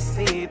impress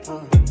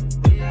people.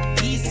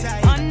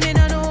 Eastside. And me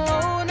no know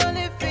how no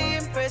live to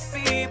impress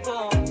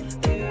people.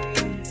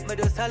 But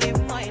just I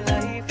live my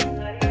life.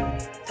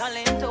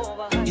 Talent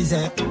over. Is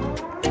it?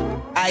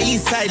 I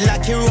Eastside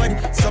Lucky Road.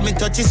 So me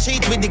touch the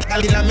street with the gal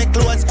in my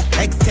clothes.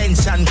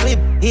 Extension clip,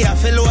 here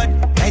for load.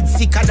 Head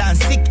sicker than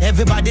sick,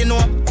 everybody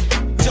know.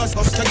 Just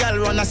up to girl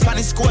run a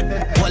Spanish code.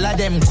 All of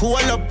them cool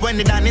up when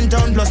they done in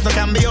town. Plus no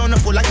can be on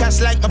full of cash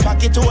like my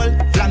pocket hole.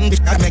 Long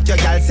bitch I make your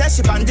girl say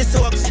she pan the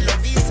soap. She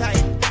love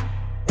Eastside.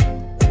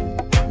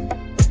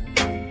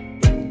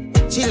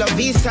 She love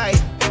Eastside.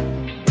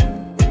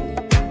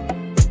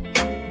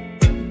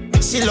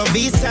 She love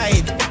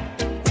Eastside.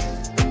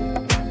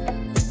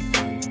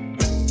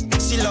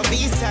 She love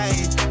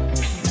Eastside.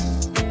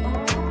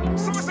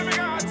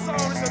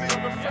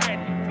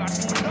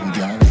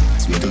 Girl,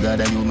 swear to God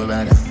that you my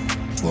brother.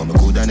 But me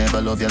coulda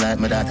never love you like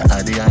my daughter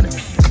Adriana.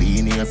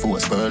 Clean Air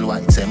Force, pearl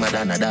white, say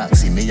Madonna dark.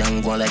 See me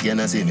young one like you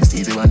know see me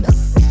Stevie Wonder.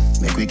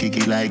 Make we kick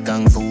it like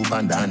Kung Fu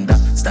Panda under.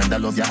 Stand I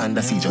love your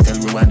under, see you tell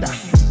Rwanda.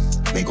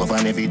 Make up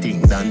on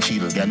everything, done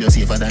chill. Girl you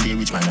safer than the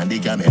rich man and the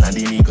camel and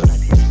the nigga.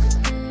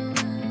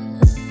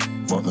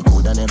 But me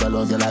coulda never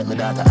love you like my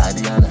daughter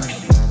Adriana.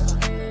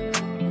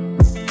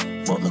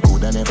 But me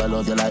coulda never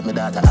love you like my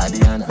daughter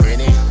Adriana.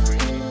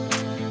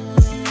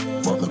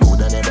 But me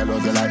coulda never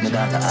love you like my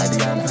daughter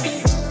Adriana.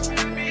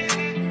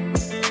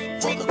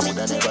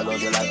 Never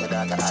love you like my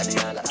daughter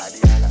Adriana.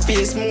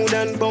 Face smooth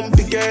and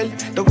bumpy girl.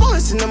 The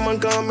voice in the man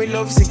call me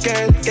lovesy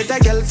girl. Get a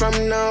girl from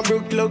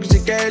Narbrook, luxury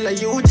girl. A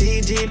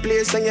UTG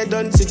place and you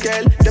done see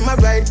girl. Them a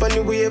ride on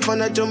the wave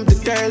and a jump the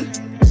girl.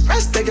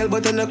 Rasta girl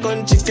but on a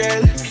country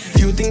girl.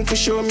 Few things for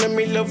sure make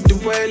me love the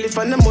world. If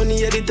I no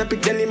money at the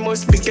topic then it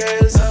must be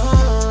girls.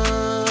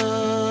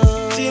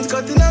 Jeans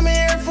cutting on my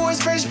Air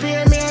Force, fresh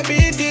pair me I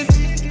beat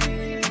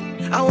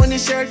it. I want the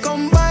shirt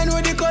combined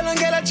with the color,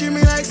 girl I treat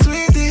me like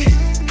sweetie.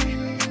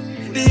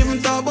 They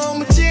even talk about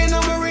my chain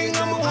and my ring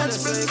and my watch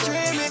for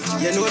streaming.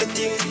 You know the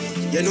thing,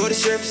 you know the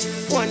strips.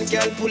 One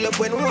girl pull up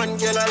when one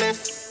girl I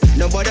left.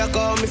 Nobody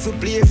call me for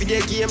play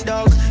video game,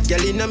 dog.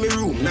 Girl in my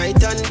room,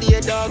 night and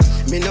day, dog.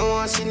 Me no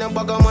want see no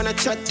bugger man a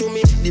chat to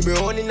me. The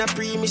brown in a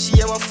pre, me she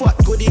have a fat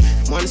goodie.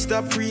 Man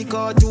stop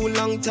pre-call too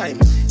long time.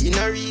 In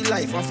a real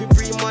life, I fi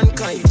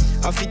pre-mankind.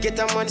 I fi get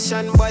a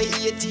mansion by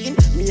 18.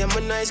 Me and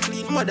my nice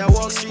clean mother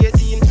walk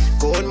straight in.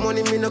 Count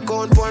money, me no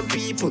count on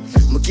people.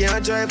 Me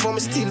can't drive, but me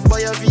still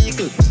buy a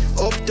vehicle.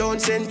 Uptown,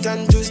 St.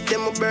 Andrews,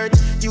 them a birth.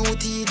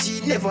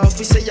 UTG, never have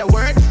to say a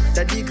word.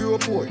 Daddy grew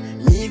poor,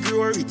 me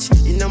grew rich.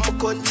 In a my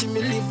country,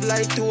 me live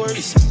like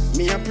tourists.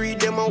 Me a pre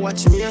them a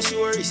watch me a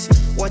tourist.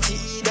 What you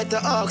eat that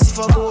I ask if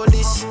I go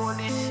this.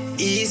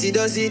 Easy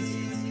does it,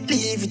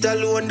 leave it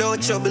alone,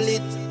 don't trouble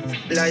it.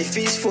 Life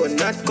is fun,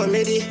 not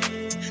comedy.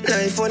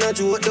 Life on a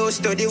joke, don't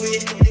study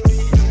with.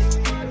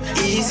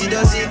 Easy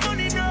does it,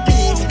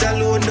 leave it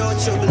alone, don't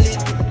trouble it.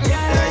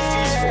 Life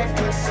is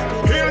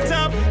fun. Real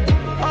top,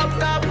 up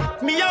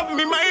top, me have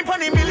me mind for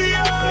the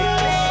millions.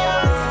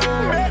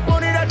 Make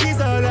money that is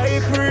all I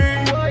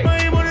pray.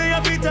 My money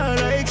have it all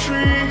like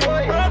tree.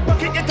 Rock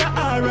pocket get a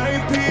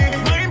R.I.P.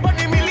 Mind for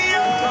the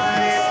millions.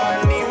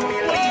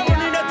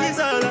 Money that is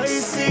all I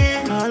see.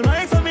 All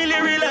my family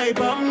rely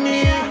on me.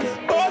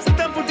 Post it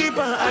and put it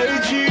on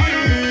IG.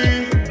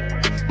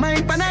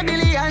 Mind for $1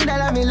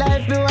 billion, me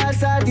life do I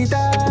sort it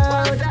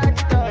out.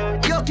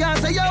 You can't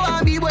say you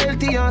want be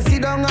wealthy and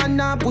sit down and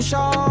not push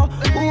out.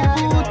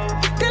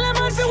 Tell them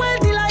I'm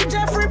wealthy like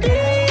Jeffrey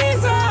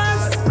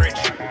Bezos.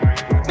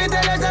 Me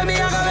tell you to me I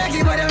go make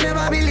it, but they'll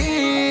never believe.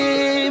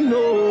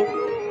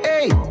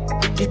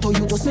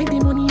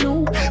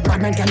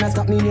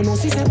 you know,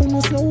 she say, who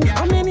no slow.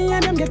 How many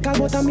of them get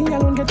called, but me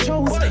alone get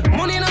chose.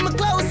 Money in my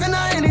clothes and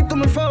I ain't it to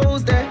my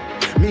foes there.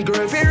 Me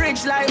girl feel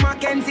rich like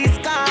Mackenzie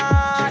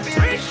Scott.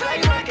 Rich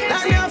like Mackenzie.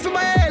 Now me have to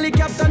buy a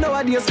helicopter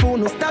nowadays,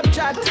 phone no stop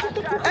chat.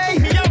 Hey,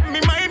 me up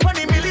me mind for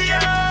the millions.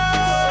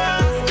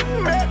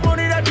 Make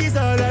money that is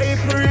all I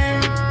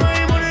pray.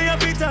 My money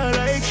up it all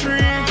like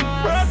tree.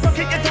 Rock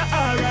pocket get a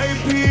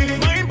R.I.P.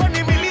 Mind for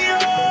the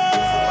millions.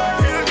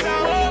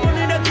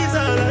 Money that is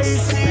all I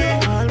see.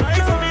 All my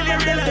family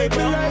like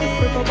me.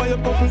 Break up by your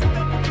couple.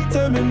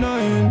 Tell me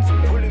nine.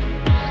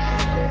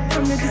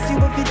 From me to see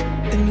what it.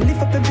 Then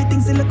lift up everything,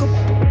 say look up.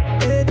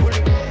 Head.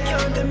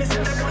 Can't tell me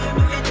say that boy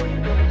my feet.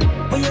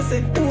 When you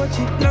say watch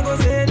it, now go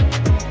say it.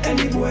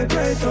 Any boy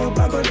bright up,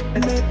 I got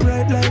and make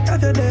bright like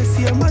other day.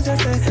 See a mother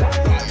say.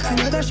 See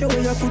now that show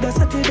where you coulda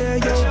sat there,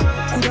 yo.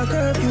 Coulda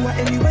curve you at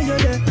anywhere you're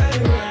there.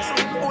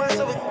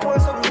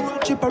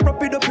 Chip a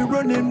rapid up, you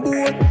running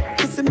board.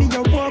 You see me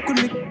a walk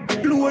with me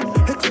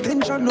load.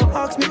 Extension no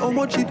ask me how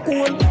much it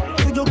hold.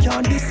 You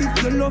can't deceive,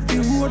 you love the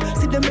road.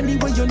 See them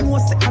anywhere you know,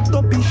 say I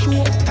don't be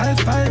sure. I'll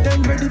file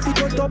them ready to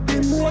go up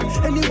in more.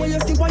 Anyway you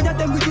see why you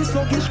them with this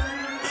sluggish.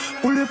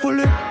 Pull it.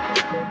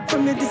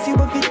 From me to see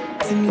what it.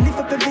 See me lift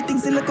up everything,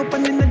 see look up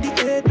and in the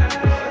head.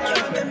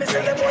 Let me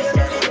say the boy you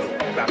know.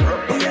 Wrap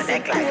up your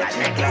neck like a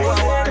necklace.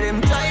 Who are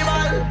them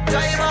tribal,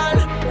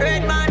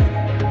 red man.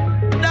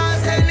 Don't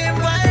sell him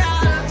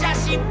viral.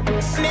 Jashi,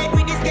 make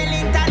with the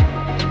skeleton.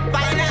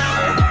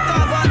 Final,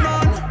 cover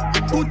none.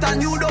 Put a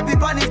new dopey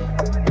on it.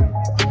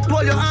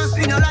 Pull your hands,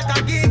 spin you like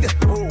a gig.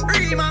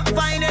 Rima,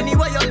 find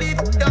anywhere you live.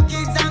 The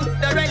kids and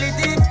the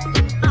relatives.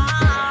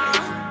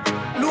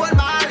 Loan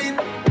balling,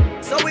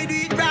 so we do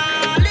it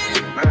brawling.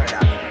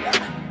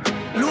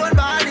 Loan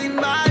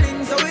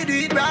balling, so we do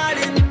it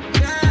brawling.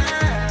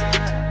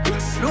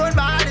 Loan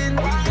balling,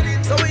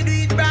 so we do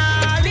it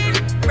brawling.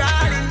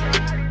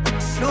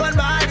 Loan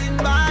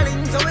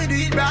balling, so we do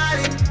it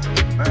brawling.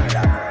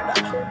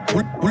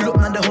 Pull up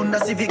on the Honda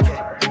Civic.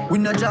 We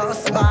not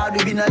just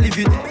bad, we not live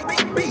it.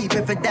 Beep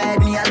if it died,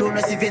 me alone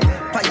receive it.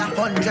 Fire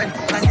 100,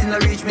 I still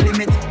not reach my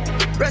limit.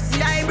 Rusty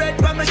hybrid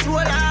from my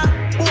shoulder.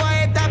 Boy,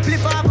 it a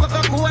flip off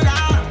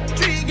Coca-Cola.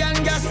 3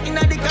 gang gas in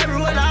a dick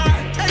roller.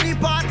 Any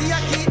party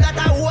I keep that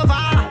I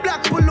over.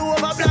 Black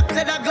pullover, black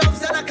leather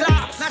gloves and a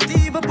class. Not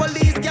even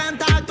police can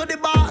talk to the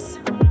boss.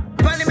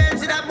 Parliament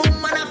see that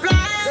boom and a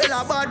flash.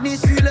 Tell a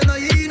badness feeling no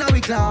you know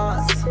we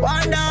class.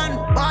 One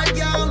down, bad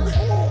young.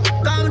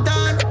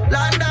 Compton,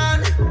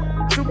 London,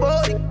 true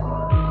boy.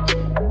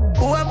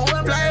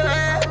 Fly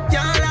away,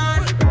 can't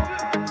land.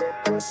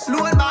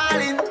 Loan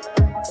balling,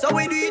 so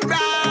we do it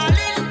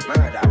brawling.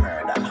 Murder.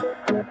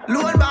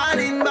 Loan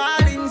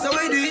balling, so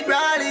we do it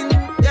brawling.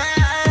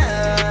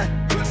 Yeah.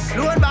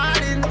 Loan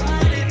balling,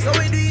 so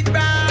we do it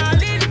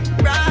brawling.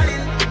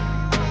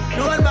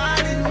 Loan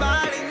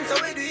balling, so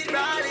we do it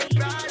brawling.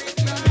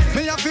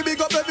 Me have to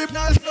big up every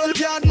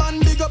yard man,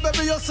 big up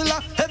every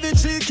hustler, every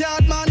 3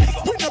 card man.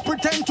 We no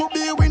pretend to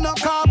be, we no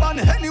carbon.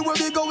 Anywhere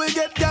we go, we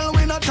get girl,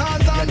 we no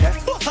Tarzan.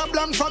 Bust a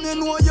blank from you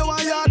know you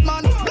a yard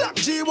man. Black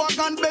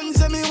G-Wagon, Benz,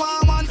 me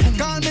want one.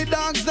 Call me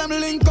dogs, them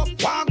link up,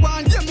 walk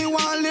one. Yeah, me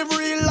want live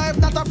real life,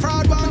 not a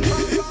fraud one.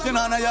 If you're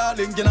not a yard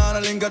link, you're not a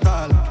link at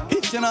all.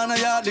 If you're not a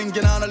yard link,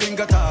 you're not a link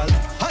at all.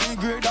 High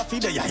grade of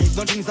feed, yeah, it's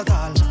no things at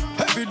all.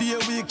 Every day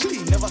we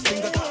clean, never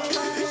sing at all.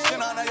 If you're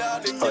not a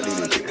yard link, you're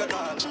not a link at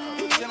all.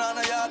 If you're not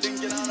a yard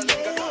link, you're not a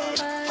link at all.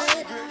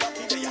 High grade of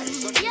feed, yeah,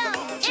 it's no things at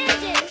all.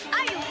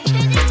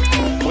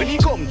 When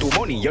it come to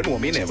money, you know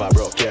me never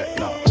broke yet.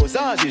 No,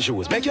 Versace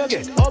shoes make you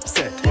get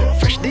upset. Yeah.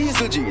 Fresh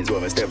diesel jeans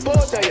when me step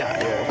out of ya.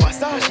 Yeah.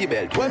 Versace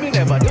belt when me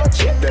never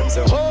touch yet. Them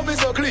say home is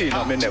so clean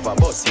and me never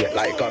bust yet.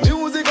 Like a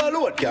music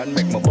alone can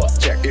make my boss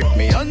check. If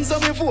me answer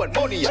me phone,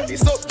 money are the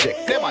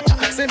subject. Them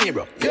attack say me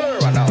bro,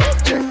 you're an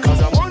object.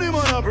 Cause a money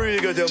man a free,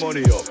 get your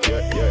money up.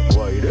 Yeah.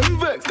 Why them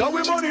vex? Cause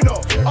we money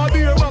now. I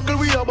be a buckle,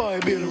 we a buy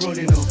bill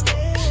running up.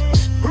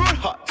 Run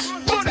hot,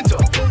 money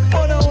top.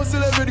 Man a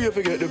hustle every day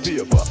forget the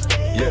paper.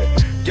 Yeah.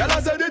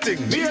 Y'all say the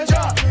thing, me a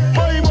job.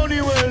 My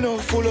money well no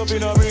full up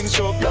in a ring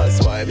shop.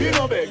 That's why me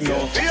no beg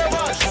no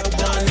favors.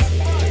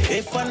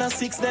 If I'm not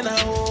 6, then I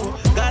hoe.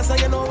 Gaza,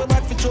 you know we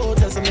bad for show.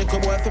 Tell some make a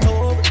boy from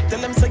home. Tell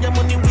them say your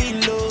money we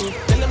love.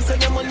 Tell them say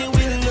your money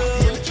we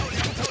love.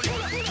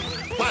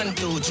 1,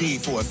 2, 3,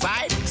 4,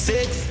 5,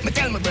 6. Me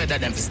tell my brother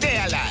them to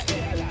stay alive.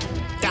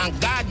 Thank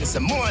God me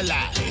some more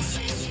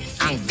life.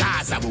 And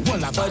Gaza we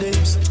won't have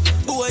bodies.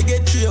 Boy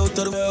get 3 out of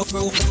the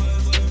world.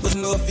 But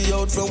no fee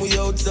out from we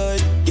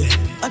outside. Yeah.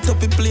 I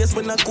top in place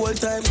when I cold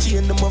time.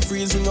 Chain them a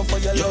freezing up for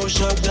your low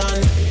shot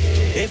down.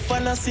 If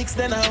I'm not 6,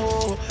 then I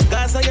hoe.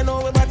 Gaza, you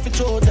know we bad for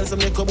show. Tell some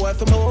make a boy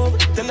from home.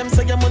 Tell them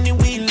say your money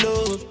we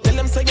love. Tell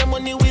them say your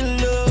money we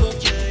love.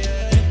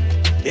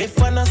 If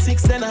I'm not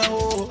 6, then I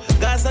hoe.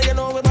 Gaza, you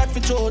know we bad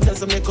for show. Tell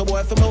some make a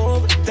boy from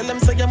home. Tell them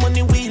say your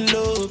money we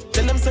love.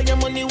 Tell them say your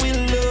money we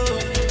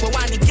love. We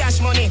want the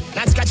cash money,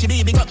 not scratch she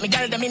be big up me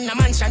girl them in the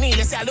mansion. You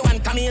say I do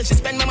want Camille, she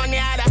spend my money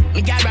harder.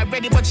 Me girl right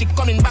ready, but she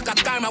coming back a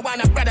car. My one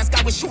of brothers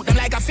car we shoot them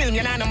like a film.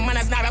 You know no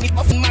manners now. Me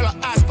often marrow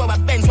ass power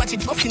Benz, watch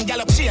it often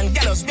gallop. She and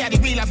Gallis, we are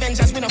the real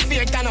Avengers. We no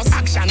fear Thanos.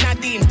 Action,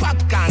 Nadine,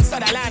 Popcaan,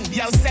 Sutherland.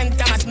 Yo, St.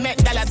 Thomas, Met,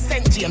 Dallas,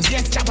 St. James.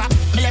 Yes, chopper.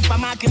 Me left a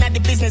marking at the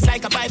business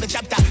like a Bible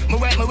chapter. Me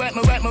work,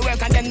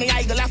 and then me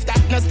I go after.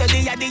 No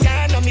study at the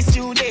year, no me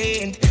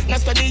student. No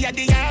study at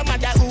the year,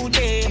 mother who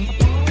them.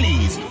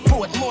 Please,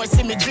 put more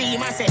see me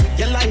dream. I say,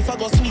 your life I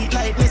go sweet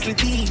like Nestle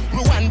tea.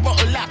 Me one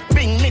bottle up,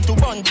 bring me to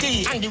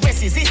Bunty. And the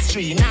rest is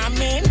history, nah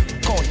man.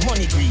 Count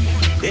money green.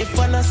 If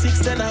I'm not 6,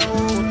 then I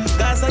own.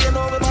 Guys, I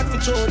know we're back for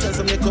children,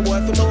 so make a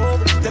boy for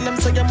move. Tell them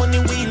say your money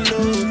we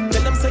love.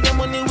 Tell them say your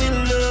money we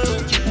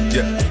love.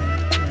 Yeah.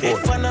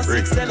 If I'm not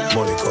 6, then I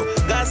own.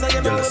 Guys,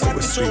 I know we're back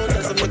for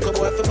children, so make a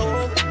boy for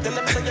move. Tell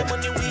them say your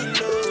money we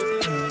love.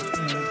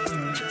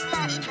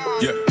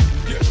 Yeah.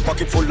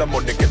 Pocket full of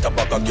money, get a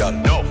bag of gal.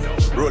 No.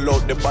 Roll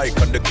out the bike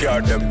and the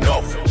car, them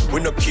no.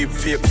 We no keep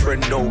fake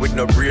friend, no. We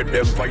no raid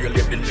them,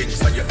 violate the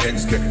links and your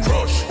ends get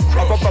crushed.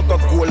 Pop a bag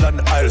of gold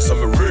and aisles,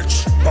 I'm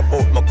rich. Pop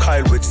out my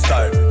Kyle with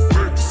style.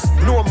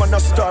 No man a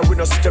star, we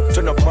no step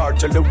to the bar.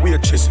 Tell the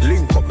waitress,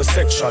 link up my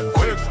section.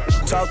 Quick.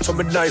 Talk to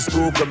me nice,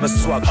 Google my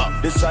swag.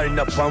 Design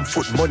up and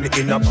foot money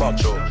in a bag.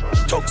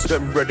 Tucks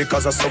them ready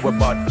cause I saw we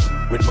bad.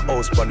 With my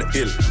house on the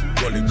hill,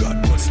 Golly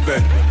God.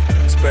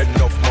 Spend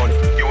enough money.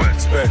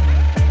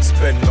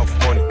 Spend enough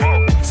money.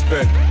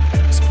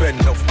 Spend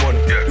enough money.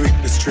 Do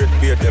it the straight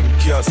beer, them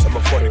can't say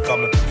my funny.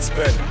 Come and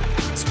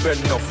spend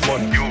enough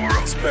money.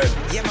 Spend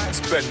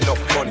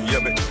enough money. Yeah,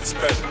 man.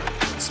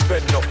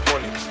 Spend enough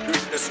money. Do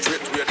it the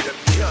straight beer, them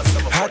can't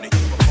say my funny.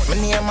 My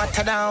name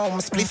matter down, my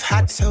spliff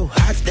hot so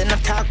hot. Then I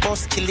talk about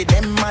skilly,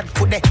 them mad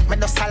could they? Me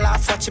just a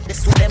laugh, watch it,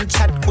 so them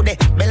chat could they?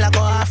 Bella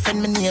go off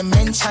and my name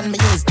mention. Me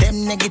use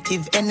them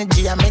negative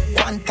energy. I make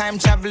one time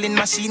traveling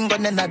machine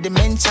gun in a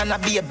dimension. I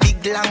be a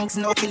big lungs,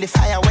 no kill the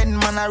fire. When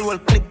man I roll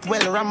clip,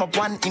 well ram up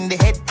one in the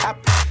head top.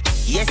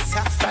 Yes,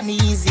 half an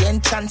easy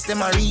entrance,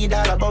 them I read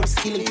all about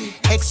skilly.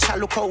 Extra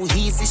look how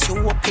easy she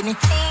walking it.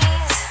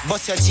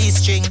 Bust your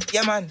G-string,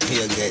 yeah man,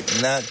 you get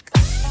knocked.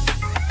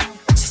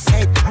 She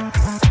said,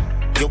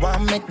 you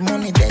want make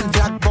money, then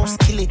black boss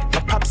kill it. My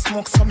pop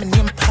smoke, so my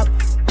name pop.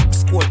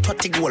 Score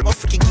 30 goal,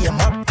 off the game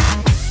up.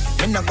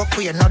 Me no go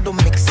queer, no do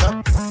mix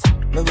up.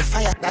 Me we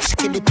fire dash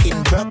kill the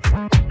pin drop.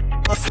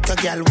 Off it a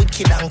girl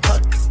wicked and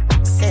cut.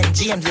 St.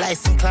 James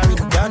license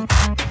Clarin done.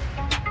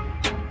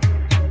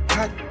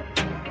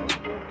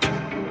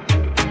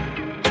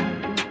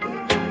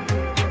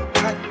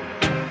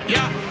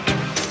 Yeah,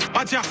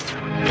 watch ya.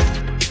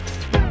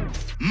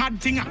 Mad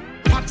thinger,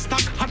 hot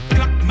stock, hot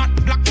black,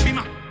 matte black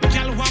beamer.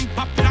 Girl one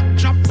pop, black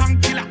drop,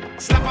 and killer.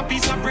 Slap a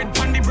piece of bread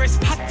on the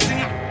breast, hot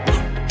singer.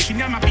 She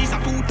name a piece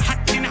of food,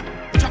 hot dinner.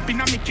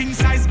 Dropping on me king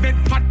size bed,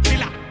 fat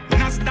villa.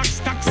 Nasdaq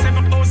stock,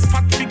 7 hours,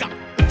 fat figure.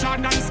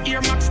 Jordan's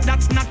Air Max,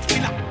 that's not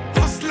filler.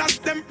 Hustlers,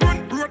 them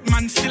run,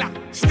 roadman stiller.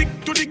 Stick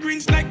to the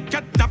greens like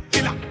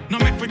caterpillar. No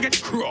make we get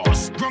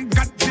cross, drunk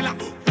Godzilla.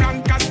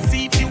 Flankers,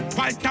 sea view,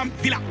 wild and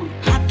villa.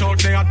 Hot out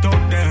there, up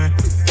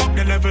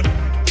the level.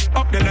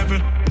 Up the level,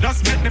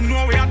 just make them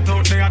know we are out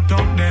there,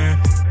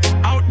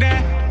 out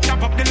there,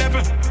 chop up the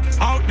level,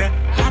 out there,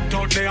 hot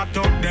out there,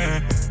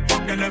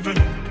 up the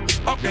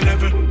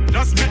level,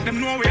 just make them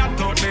know we are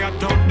out there,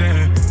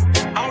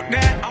 out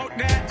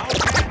there.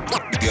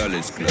 Girl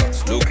is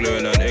class, look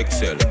learn and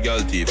excel. Girl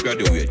thief,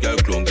 graduate, girl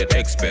clone get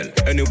expel.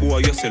 Any boy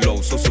you sell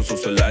out, so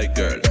like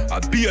girl. I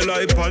be a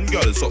life and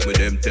girl, suck me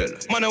them tell.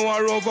 Man I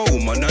war over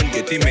woman and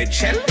get him head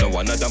shell. Now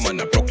another man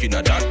a broke in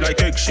a dark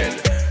like eggshell.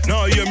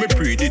 Now hear me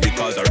Preedy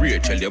because of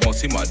Rachel. You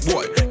must see mad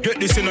boy, get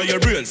this in your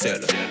brain cell.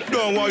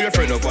 Don't want your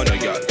friend over a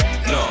girl,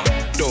 no.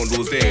 Don't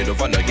lose the head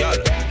over a girl,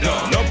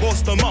 no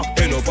bust a mark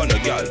pen over a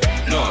girl,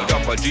 no.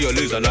 Drop a jail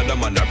is another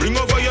man that bring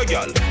over your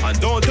girl. And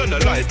don't turn the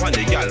light on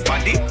the girl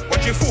body.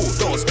 Watch your food,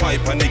 don't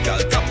spike on the girl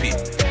tap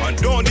it. And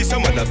don't this a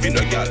mother fin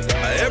a girl.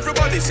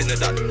 Everybody's in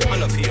that,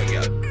 and a fear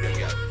girl.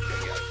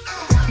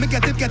 Me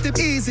get it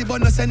easy,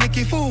 but no say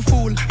Nicky fool.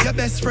 Your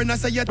best friend I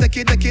say you take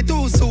it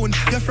too soon.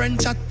 Your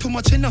friend chat too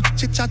much,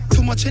 she chat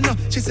too much,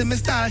 She say me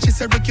style, she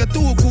say Rick you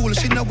too cool.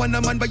 She no want a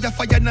man, but you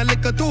fire no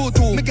liquor too.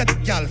 Me get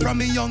y'all from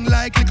me young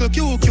like little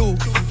QQ.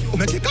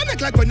 Make it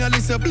connect like when you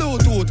listen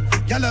Bluetooth.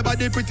 Y'all a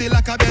body pretty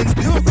like a Benz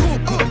new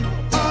coupe.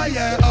 Oh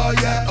yeah.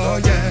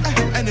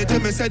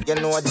 Anything me said, you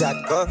know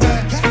that go.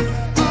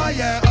 Oh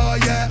yeah.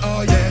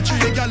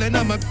 Three y'all in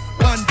my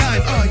one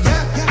time. Oh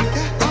yeah.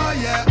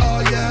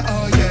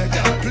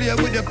 Play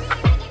with the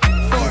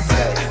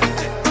forfeit.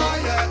 Oh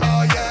yeah.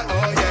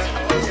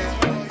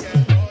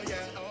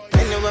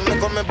 Anyway, me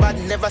come me bad,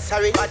 never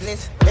sorry.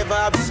 Badness, never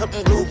have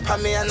something glue pa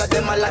me and not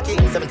them a lucky.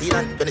 17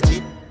 and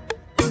 23.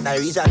 That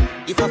region,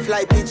 if I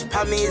fly pitch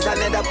pa me is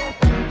another.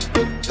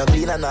 No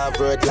clean and no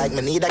word like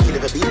me need a kill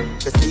of a beat.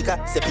 The speaker,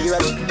 superior.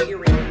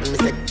 Me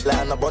say,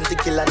 plan a bounty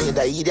killer need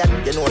a idiot.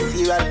 You know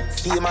serial,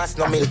 schemers,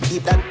 no milk,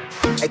 keep that.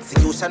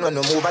 Execution when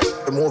we move it.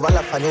 Removal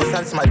of a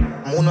nuisance, mad.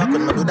 Moonwalk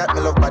when me do that,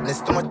 me love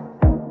badness too much.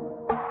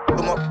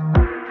 Come up,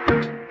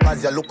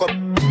 as you look up.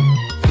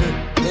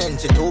 Me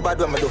entry too bad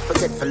when me do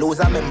forget for lose.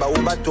 I remember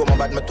who bad to me,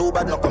 but me too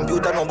bad. No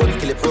computer, no but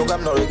skill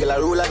program, no regular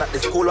ruler. Not the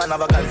school one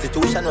have a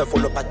constitution we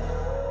full up at.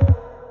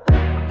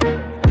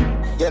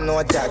 You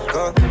know that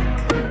go.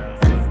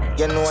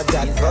 You know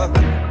that go.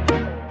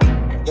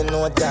 You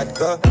know that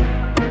go.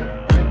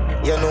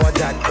 You know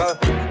that go.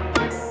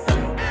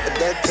 The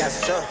dead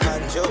cash show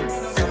hand you.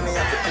 So me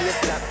have to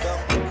place that go.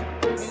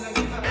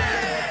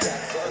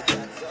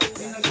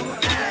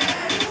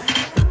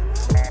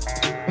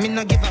 Me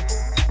no give up.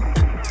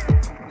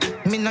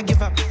 Me no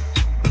give up.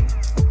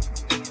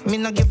 Me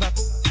no give up.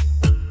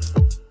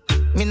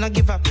 Me no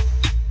give up.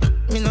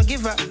 Me no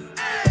give up.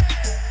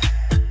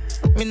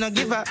 Me no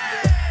give up.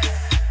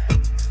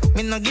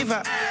 Me no give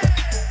up.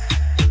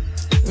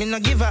 Me no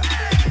give up.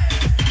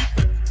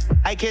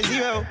 I can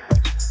 0,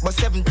 but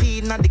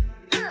 17 not the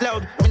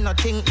cloud. Me no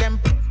think them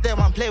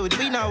want play with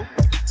me now.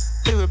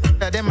 They will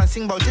them and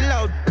sing about it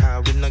loud.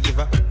 Cause we no give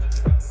up.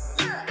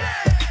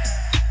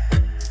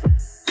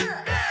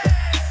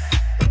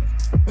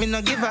 Me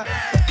no give up.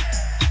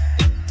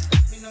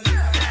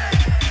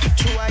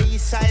 True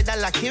east side a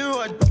lucky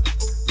road.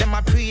 Them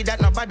a pray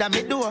that no bother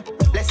me do.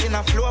 Blessing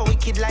a flow,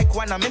 wicked like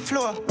one on me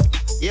floor.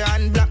 You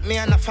unblock me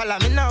and a follow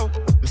me now.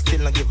 Me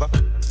still no give up.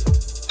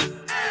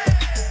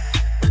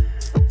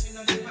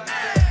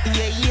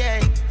 Yeah, yeah.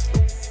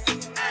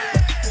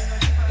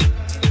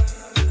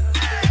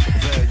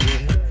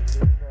 Virgin.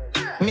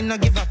 Me no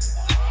give up.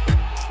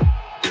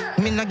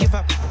 Me no give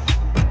up.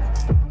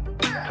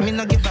 Me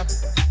no give up.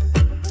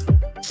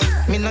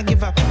 Me no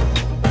give up.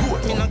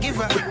 Me no give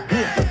up.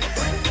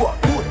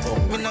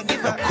 Me no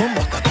give up. Come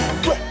back.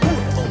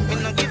 Me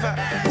no give up.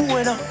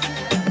 Bueno.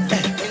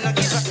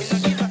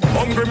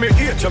 Hungry me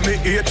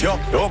hate ya,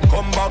 don't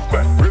come back.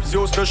 Ribs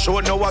used to show,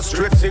 now a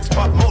straight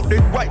 6-pack. Mouth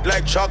it white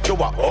like chalk, you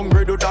are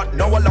hungry do that.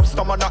 Now I love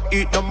Stamma, not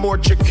eat no more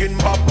chicken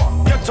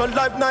baba. Get your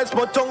life nice,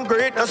 but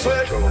hungry it, that's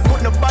sweat.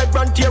 Couldn't buy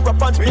brand tear up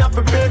pants, me have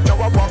to bed. Now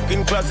I walk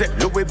in closet,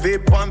 Louis V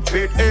pant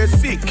fit.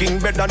 AC king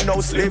better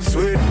now sleep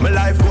sweet. My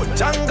life good,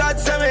 thank God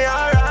say me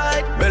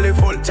alright. Belly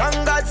full, thank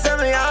God say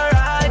me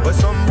alright. But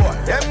some boy,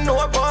 them know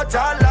about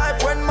our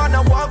life. When man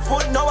I walk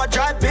foot, now I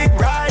drive big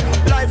ride.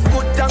 Life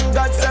good, thank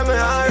God say me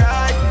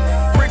alright.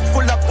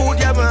 Full of food,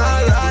 yeah, man,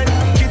 alright.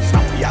 Kids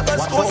happy, I got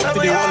school, so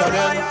me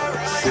alright.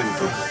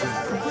 Simple.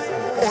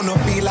 Oh, no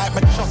feel like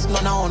me trust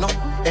none of no.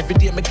 Every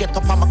day me get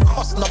up, I'm a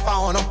cuss no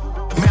for no.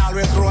 Me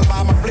always roll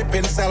by my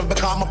flipping self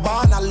because I'm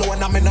born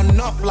alone, I'm in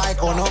enough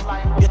like oh no.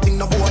 You think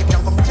no boy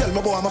can come tell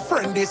me boy I'm a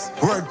friend this.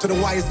 Word to the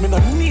wise, me no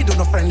need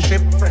no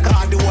friendship.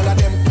 Cause the whole of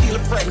them kill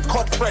friend,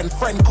 cut friend,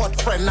 friend cut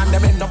friend, and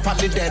them end up on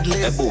the dead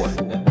list. Hey boy.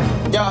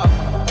 Yo.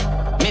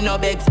 Me no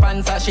big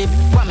sponsorship.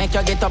 What make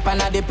you get up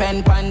and a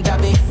depend on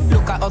Javi?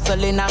 Look at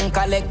hustling and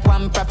collect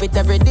one profit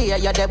every day.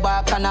 You're the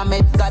back and a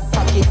meds got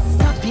pocket.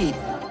 Stop it,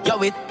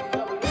 yo it.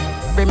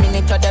 Every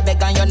minute you're the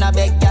beg and you're not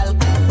beg, girl.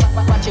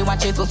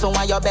 Watch it, so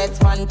want your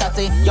best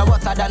fantasy. You're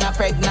worse than a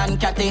pregnant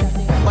catty.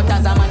 But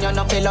as a man, you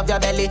no feel of your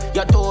belly.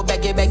 You're too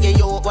beggy,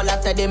 you all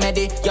a steady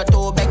medi. You're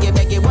too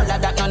beggy, all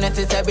of that not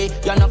necessary.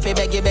 You're not feel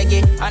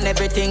beggy, and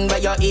everything where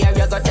you hear,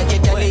 you go take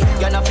it telly.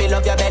 You're not feel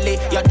of your belly.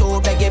 You're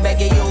too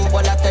beggy, you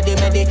all a steady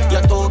medi.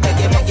 You're too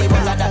beggy,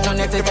 all of that not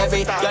necessary.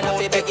 You're not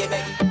feel beggy.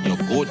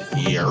 You're good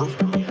here.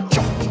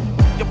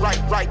 You're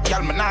right,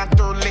 girl, me not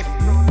to lift.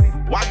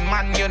 One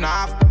man, you know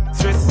have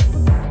stress.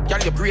 Girl,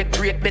 you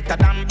great, better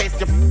than best.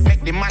 You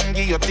make the man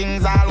give you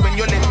things all when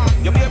you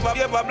live. You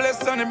ever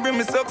blessed and you bring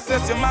me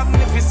success. You're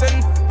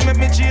magnificent, make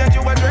me change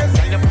your address.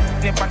 Girl, you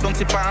never don't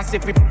sip and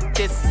sip it.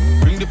 This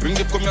bring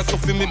the come here so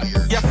for me.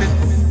 Yes,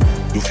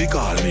 sis. You fi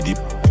call me the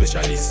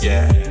specialist.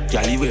 Yeah.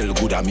 Girl, you well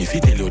good at me fi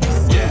tell you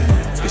this.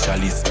 Yeah.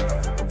 Specialist.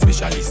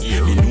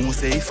 Yeah. Me know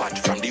say fat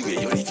from the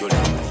way you need your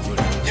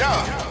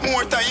Yeah,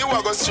 more time you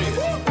a go straight.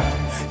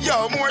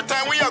 Yo, more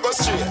time we a go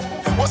straight.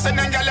 What's the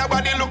name, girl? Your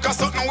body look a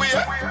certain way.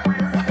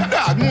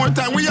 Dad, more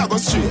time we a go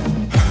straight.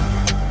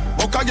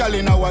 Buck a girl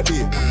in our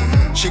day.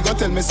 She go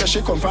tell me say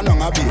she come from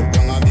Dung a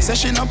bay. Say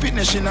she no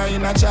pitney, she no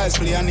in a child's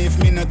play. And if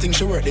me no think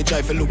she work, they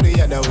try to look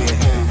the other way.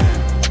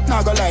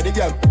 Now go lie, the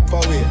girl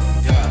away.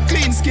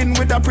 Clean skin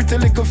with a pretty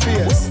little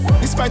face.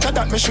 Despite of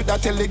that, me shoulda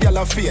tell the girl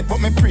a fate. But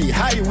me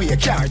pre-highway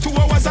car 2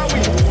 hours away.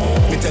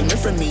 Me tell me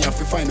friend me have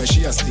to find where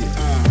she a stay.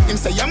 Him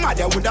say your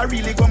mother woulda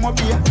really go my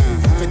beer.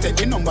 Me take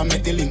the number,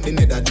 make the link the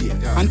nether day.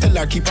 And tell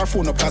her keep her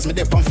phone up cause me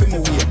dep on fi me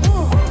way.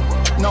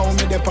 Now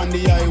me dep on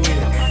the highway.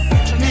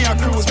 Me a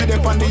cruise, me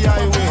dep on the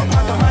highway.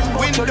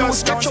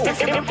 Windows down.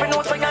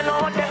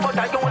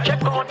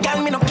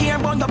 Girl, me no care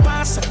about your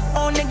past.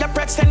 Only your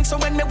present. So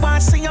when me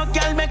want see your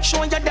girl, make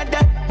sure you're dead.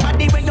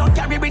 Body when you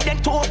carry with them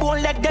 2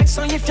 bone like that.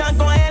 So if you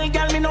go hell,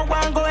 girl, me no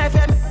want go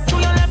FM. To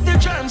your left the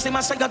germs, him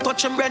a say you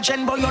touch him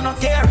brethren, but you no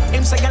care.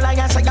 Him say you lie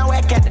and say you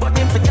wicked, but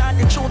him forget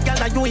the truth, girl,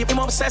 that you him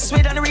obsessed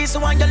with. And the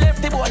reason why you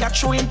left the boy, that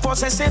true him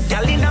possessive.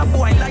 Girl in a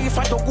boy life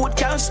at the good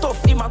girl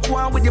stuff. Him a go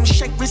on with him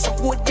shake with some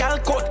good girl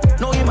cut.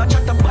 Now him a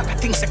chat the back, I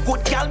think say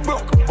good girl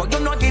broke. But you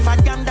no give a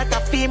damn that a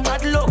feel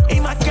bad luck.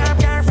 Him a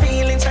care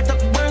feelings that the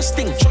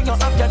bursting. Show you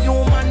have your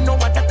new man, know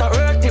what that a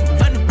hurt him.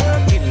 And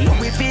working,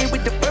 Louis V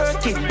with the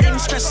Birkin. Him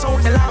stress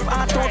out the love,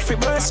 heart out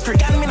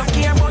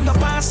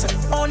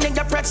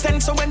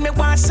represent. So when me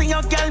want see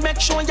your girl, make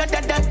sure you're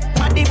dead.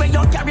 Body when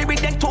you carry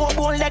with them two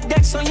bone like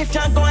that. So if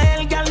you go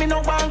hell, girl, me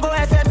no want go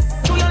FM.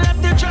 Do you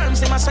left the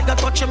germs? Him a say you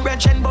touch him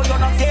brethren, but you're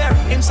not there.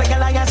 Him say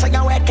girl, I say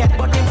you wicked,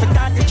 but him for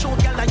that the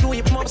truth, girl,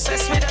 you him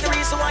obsessed with the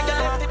reason why you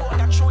left the boy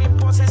that show him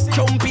possessed.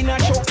 Jump in a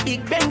truck,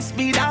 big bang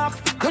speed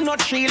off. You not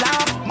chill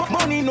off.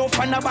 Money no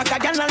fan a back, a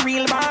girl a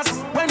real boss.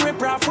 When we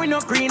prof, we no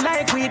green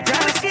like weed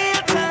grass.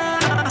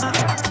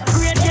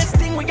 Greatest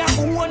thing we got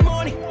for one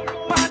money.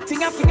 Bad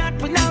thing I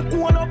forgot we not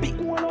cool up it.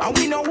 And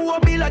we know who a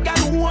bill, I got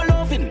who a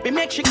loving. We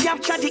make sure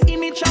capture the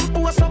image and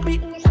post up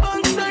it.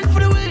 Unstand for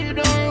the way you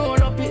don't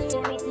roll up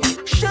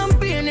it.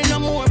 Champagne in a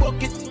more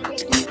bucket.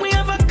 We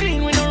have a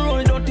clean, we don't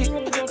roll dirty.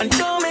 And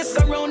don't mess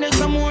around, there's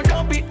some more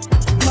dopey.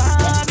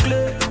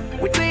 Barkley,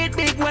 we do it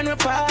big when we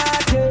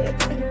party.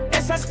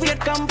 It's a straight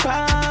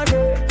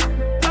compadre.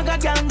 Maga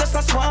gang just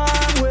a swan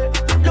way.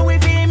 Louis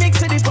V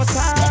mix it for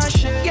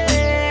Sash.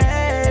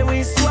 Yeah,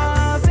 we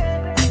suave.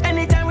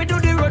 Anytime we do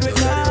the road we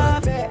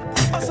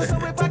coffee. Also so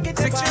we pack it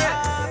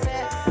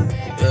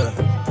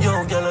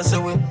Yo, girl, I say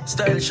we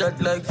style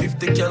shot like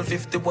 50 cal,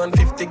 51,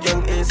 50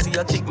 gang AC.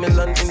 I kick me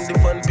land in the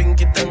van,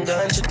 pinky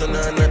tanga and shit on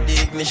at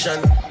the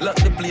ignition. Lock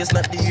the place,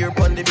 not the ear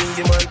pon the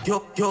bingy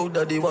man. Yo,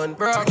 daddy one.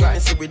 Bro, me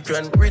see with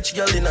grand. Rich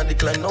girl in the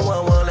clan, no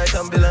one want like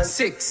ambulance.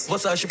 6.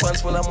 What's her she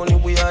pants full of money,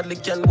 we hardly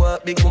can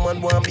walk. Big woman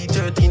want be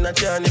 13 at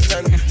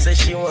Jarnistan. Say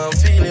she want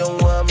feel young,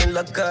 want me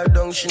lock her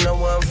down. She no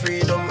want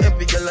freedom.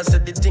 Every girl I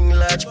said the thing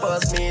large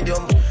past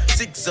medium.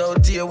 6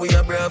 out here, we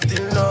are brave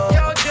till now.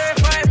 Yo,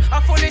 J5,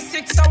 I fully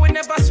 6, so we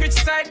never switch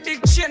side.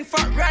 Big chain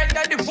for ride,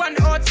 that the one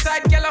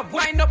outside. Girl I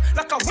wind up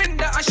like a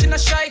window and she no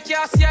shy.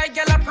 Can't see I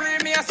girl a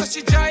premier, so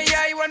she dry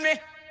eye when me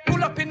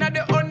pull up in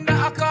the under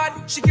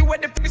accord. She give away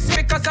the piece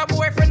because her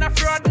boyfriend a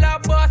fraud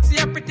lab boss. See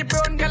a pretty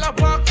brown girl a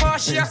walk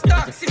past. She a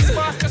start 6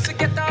 bars just to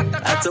get out the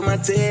car.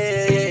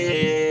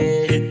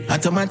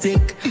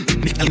 Automatic.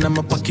 Nickel in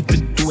my pocket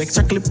with 2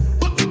 extra clip.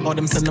 All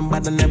them send them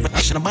bad and never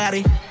ash in the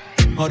body.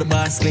 All the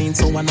bars clean,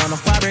 so one on the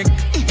fabric.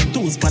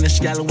 2 Spanish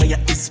gal where you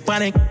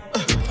Hispanic.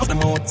 Them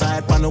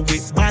outside on the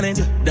whip bonnet.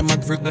 Them a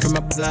grip from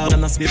a blood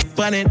and a spit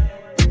bonnet.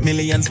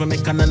 Millions for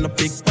make on a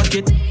big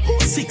pocket.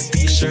 6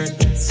 t-shirt,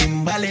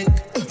 symbolic.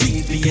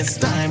 VVS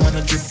time on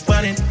a drip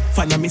bonnet.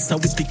 Find a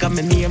Mr. Witty, come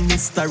and name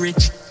Mr.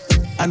 Rich.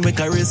 And we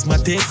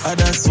charismatic,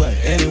 that's why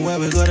anywhere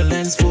we go the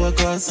lens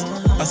focus.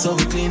 So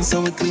we clean,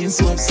 so up,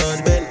 so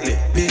Bentley.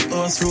 Big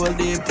horse roll,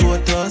 deep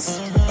photos.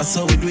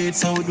 So we do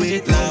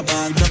it, la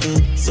band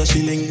double. So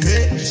she link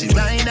me. She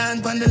ride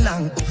on the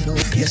long,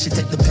 yeah, she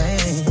take the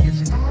pain.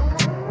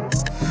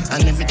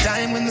 And every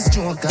time when the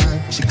stroke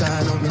on, she call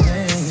out my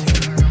name.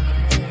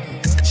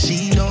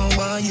 She don't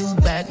want you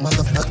back,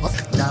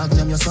 motherfucker. Dog,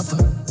 them your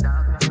supper.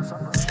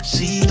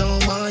 She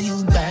don't want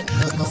you back,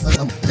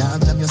 motherfucker.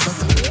 Dog, them your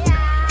supper.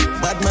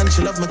 Bad man,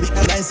 she love me big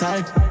and nice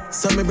hard.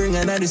 So me bring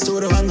her down the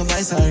store and go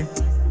vice hard.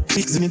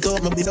 Fixing it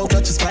up, my bit out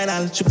touch is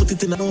final. She put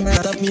it in a room and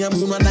tap me a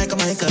moon one like a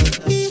Michael.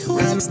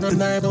 Rams not in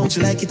her, don't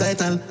she like it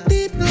title?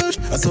 Deep rush.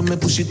 I saw me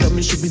push it up,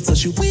 me shoot it so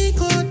she weak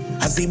out.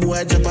 I see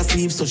boy drop her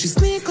sleeve so she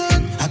sneak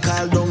out. I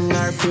call down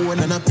her phone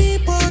and a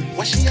peep out.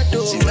 What she a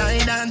do? She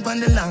ride on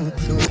the long,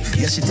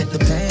 yeah, she take the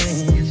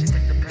pain.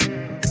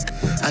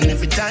 And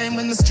every time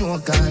when the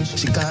stroke on,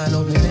 she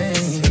call out my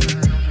name.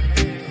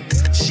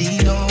 She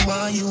don't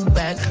want you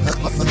back.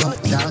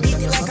 Dog,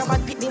 like a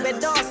bad pitney where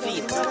don't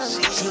sleep.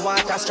 She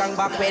want a strong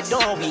back where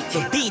don't weak.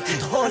 Beat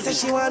it. Hold say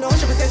she want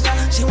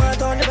 100%. She want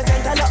 100%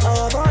 of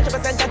love.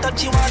 100% of touch.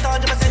 She want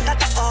 100% of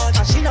touch.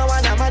 And she don't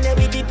want a man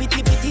with the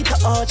pity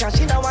touch. And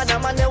she don't want a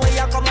man where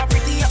you come a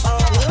pretty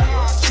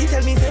She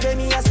tell me say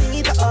me a sing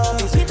it up.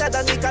 Sweeter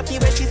than the coffee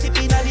when she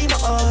sipping a limo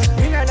up.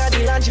 Bring her to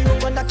the laundry room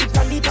gonna keep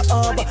on it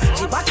up.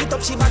 She back it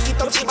up, she back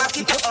it up, she back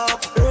it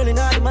up. Early in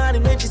the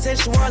morning when she said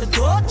she want to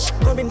touch.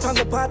 Coming from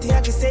the party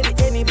and she said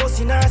the any boss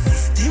in her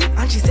system.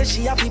 And she said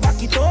she happy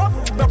back it up.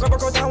 Broke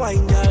out and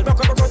wine, girl.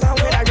 Broke out and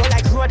where I roll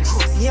like road.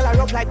 Nail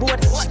her up like board.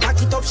 She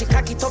back it up, she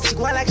crack it up. She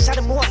go like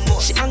shadow most.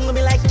 She hang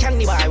me like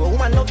candy bar. Where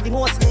woman love the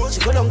most. She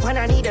go down when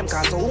I need them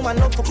cause so woman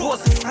love for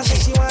close. And say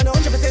she want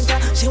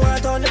 100%. She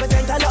want 100%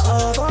 of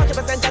love.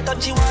 100% of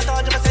touch. She want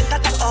 100%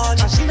 of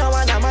touch. And she don't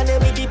want a man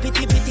with the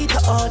pity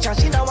touch. And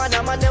she don't want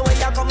a man where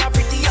you come a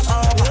pretty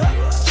up.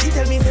 She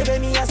tell me say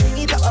me a sing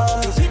it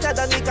up. Sweeter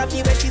than the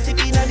coffee when she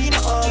sipping a limo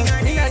up.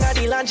 Inna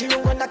the laundry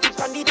room gonna keep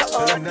on it up.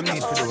 Tell them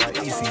need to do a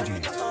ECG.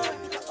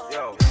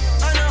 Yo.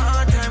 I know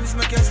hard times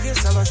make you stay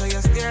sober, so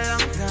you stay a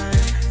long time.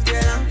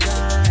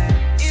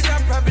 It's a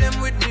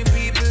problem with me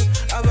people.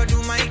 I will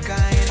do my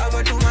kind, I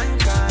will do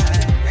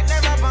mankind. You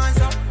never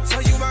bounce up, so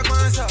you back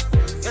bounce up.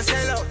 You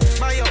sell out,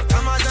 buy out,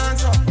 Amazon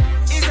so.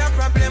 It's a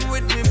problem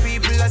with me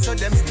people, so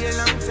them stay a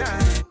long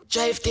time.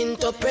 Drive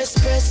tint to press.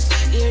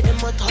 Hear them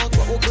a talk,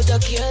 but who coulda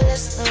care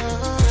less?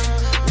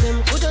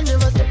 Them coulda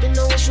never step in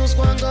no shoes,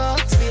 go and go.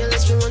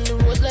 Fearless, we run the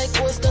road like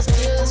coaster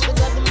steelers. We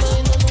got the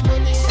mind on the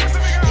money.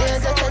 Yeah,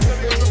 that's a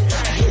dream.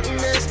 Hitting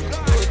this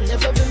could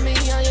never be me.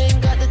 I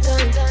ain't got the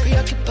time.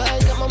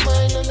 Preoccupied, got my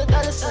mind on the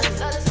dollar sign.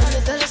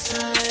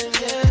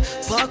 Yeah.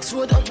 Box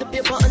road on the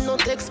paper and no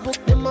textbook.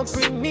 Them a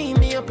bring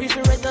me a a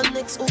prefer right on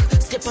next hook.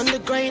 Step on the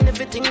grind,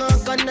 everything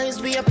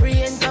organized. We a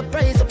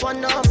pre-enterprise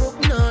upon our brook.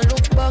 Nah,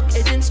 look back,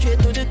 heading straight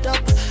to the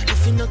top.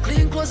 If you no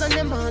clean clothes and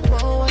them hard,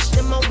 wash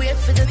them and wait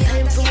for the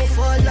time for we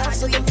fall off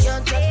so them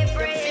can't drop. Them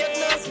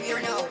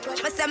fake now.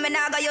 But some me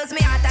nah go use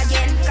me heart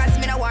again, cause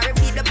me no want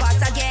repeat the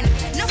past again.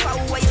 No for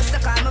who I used to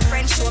call my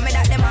friends, show me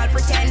that them all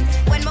pretend.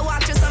 When me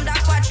walk through some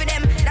dark part for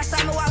them, that's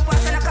why me walk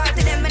past and I call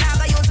to them. Me nah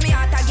go use me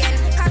heart again,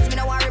 cause me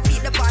no want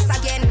repeat the past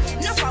again.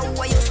 No for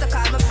who I used to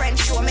call my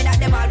friends, show me that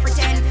them all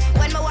pretend.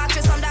 When me walk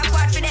through some dark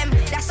part for them,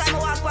 that's why me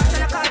walk past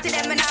and I call to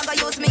them. Me nah go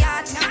use me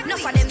heart. No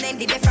for them then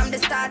did it from the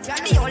start.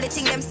 The only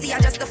thing them see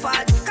are just the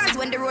fault. Cause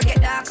when the road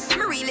get dark,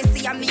 me really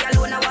see and me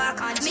alone I walk.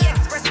 Me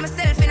express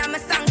myself in a my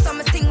song, so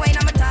me sing when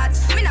I'm a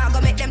thoughts. Me nah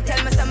go make them tell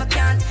me so me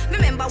can't.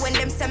 Remember when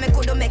them say me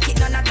couldn't make it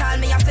none at all.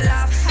 Me have to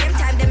laugh. Them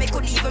time them me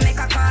could even make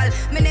a call.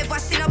 Me never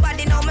see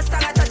nobody know my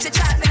song I touch the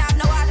chat. Me nah have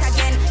no heart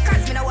again,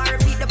 cause me no want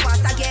repeat the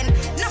past again.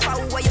 No for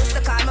who I used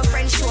to call my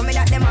friends, show me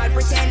that them all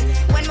pretend.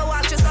 When me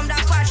walk through some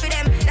dark part for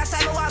them, that's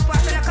why me walk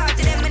past and I call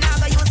to them. Me nah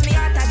go use me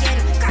heart again,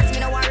 cause me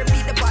no want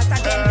repeat the past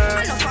again.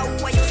 And no for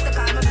who I used to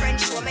call my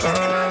friends, show me that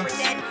them all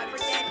pretend.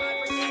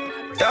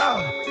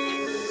 Yeah.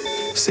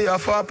 See a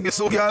fap, get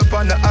so girl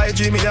on the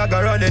IG, me a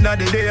go running at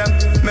the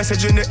DM.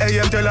 Message in the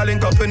AM, tell her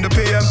link up in the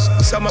PM.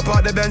 Some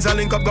apart the Benz, I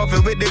link up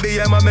Govana with the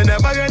BM. And me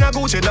never get a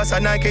Gucci, that's a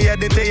Nike at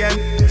the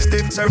TN.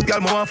 Stiff, serve girl,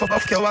 me want for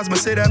off, girl, as me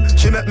see them.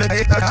 She make me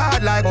hit her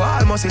hard like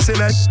wall, must see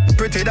cement.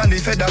 Pretty than the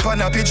fed up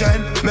on a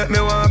pigeon. Make me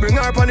want bring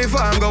her on the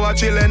farm, go a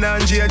chillin'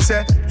 and Jade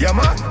say, yeah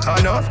man,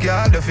 enough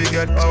girl, the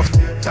figure off.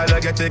 Tell her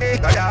get it,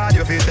 yeah,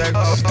 you feel take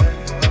off.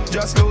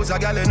 Just lose a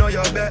girl, you know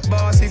your bet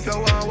boss. If you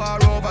want war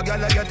over,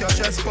 girl, get your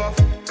chest puff.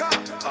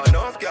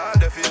 Enough girl,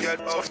 they feel get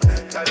off.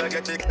 Tell her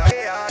get it,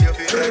 yeah, you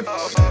feel get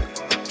off.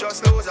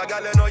 Just lose a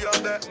girl, you know your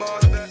bet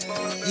boss.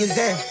 You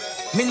say,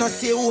 me no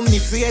see who me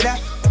afraid of.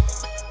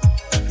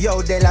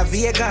 Yo, De La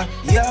Vega,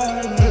 yo,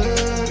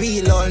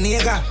 real old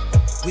nigga.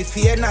 We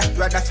fear not,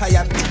 rather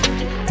fire.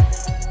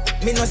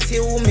 Me no see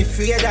who me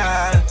afraid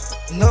of.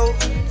 No,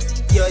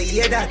 you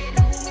hear that?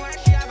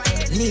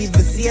 Leave the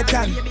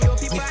Satan.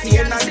 Me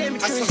fear not.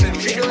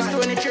 She goes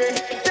 23.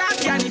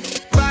 Top Yanni,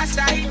 boss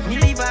tight. Me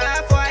leave her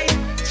half white.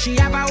 She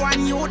have a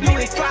one youth, no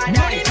it's far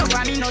die. No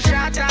for me, no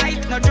short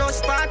type, no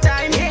just part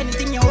time.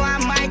 Anything you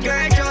want, my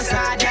girl, just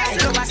hard die.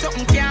 Love her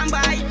something can't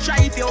buy. Try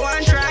if you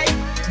want, try.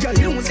 You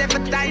lose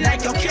every time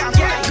like you can't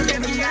fight.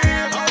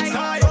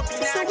 Outside,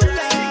 so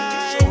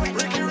alive.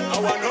 I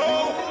wanna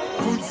know.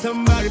 Could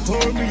somebody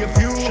pour me a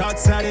few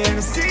shots at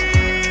Hennessy?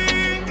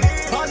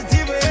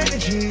 Positive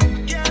energy.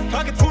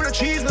 Pocket full of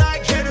cheese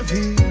like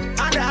Genevieve.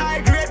 And the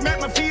high grade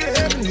make me feel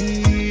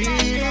heavenly.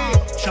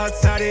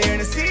 Shots at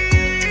Hennessy.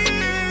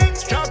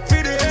 Strap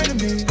for the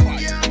enemy.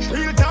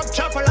 Real top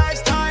chopper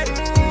lifestyle.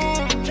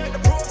 Check the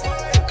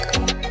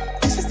profile.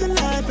 This is the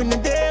life in the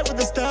day with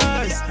the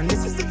stars. And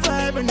this is the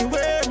vibe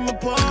anywhere I'm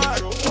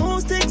apart.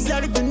 Most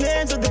exotic the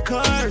names of the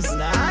cars. And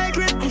the high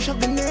grade push up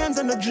the names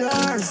on the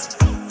jars.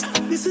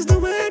 This is the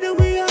way that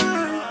we are.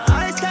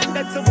 I stand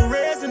that's so we're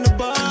raising the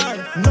bar.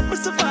 Enough to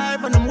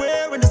survive and I'm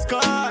wearing the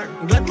scar.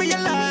 Glad me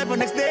alive on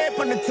next day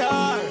on the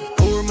tar.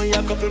 Pour me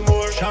a couple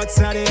more shots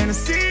at the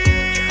Hennessy.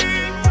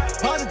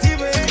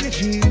 Positive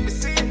energy.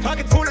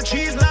 Pocket full of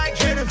cheese like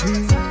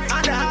Genevieve.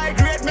 And the high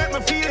grade make me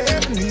feel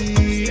heavenly.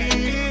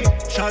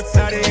 Shots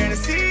at the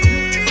Hennessy.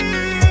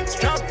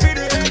 Strap for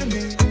the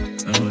enemy.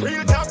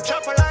 Real top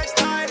chopper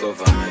lifestyle.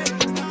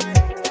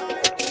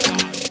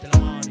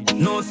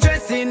 No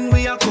stressing,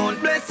 we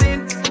account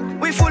blessings.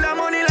 We full of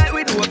money like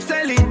we do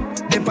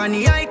upselling. Dip on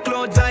the high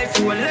clothes,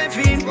 iPhone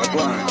 11.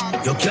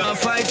 You can't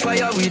fight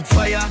fire with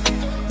fire.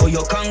 Or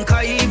you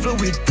conquer evil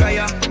with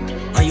prayer.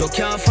 And you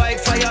can't fight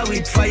fire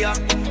with fire.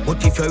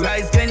 But if you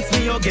rise against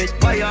me, you get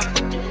fire.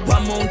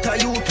 One mount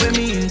of youth when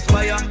me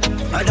inspire.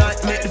 And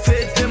that make the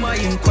faith them I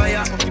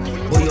inquire.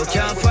 But you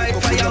can't fight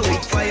fire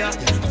with fire.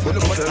 But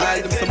if you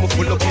rise against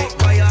me, you get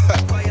fire.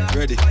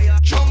 Ready?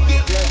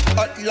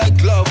 Hot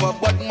like lava,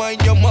 but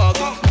mind your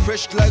maga.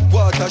 Fresh like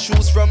water,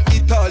 shoes from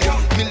Italia.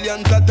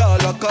 Millions of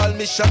dollars, call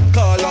me shot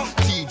caller.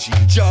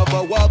 Teejay,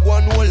 Java,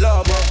 Wagwan, no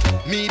lava.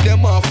 Me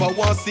them off, I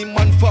want see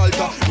man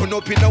falter. Run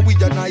up in a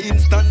weed and a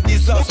instant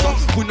disaster.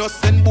 We no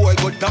send boy,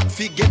 go dark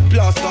fi get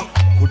plaster.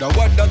 Coulda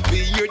want that we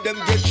hear them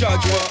get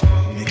charged for.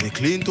 Make me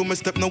clean to my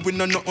step, now we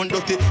no nothing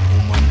dirty.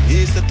 Woman,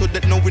 me say to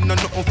that, now we no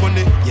nothing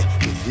funny. Yeah,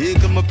 the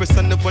vehicle my press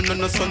and never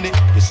no sunny.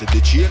 You see the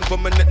chain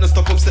from my neck, no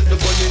stop upset the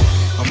bunny.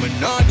 I'm a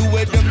nah do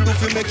what them do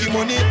fi make you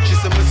money. She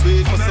say me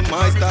sweet, for some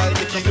my style,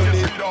 make you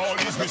money.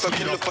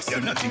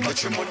 You're nothing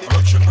but your money.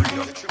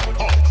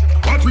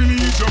 What really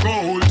is your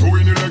goal to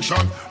win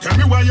election? Tell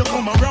me why you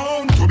come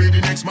around to be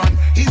the next man.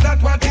 Is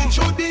that what it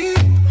should be?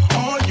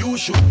 All you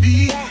should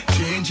be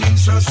changing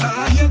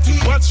society.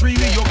 What's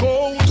really your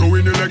goal to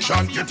win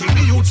election? Getting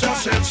the youths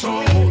yourself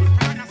sold.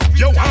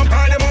 You want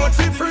buy them out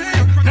for free,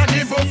 not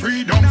give for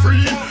freedom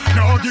free.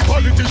 Now the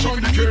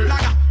politician the kill.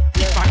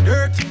 If I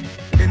dirt,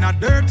 then I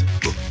dirt.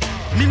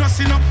 Me no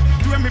sin up,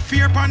 do me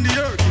fear upon the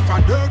earth. If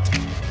I dirt,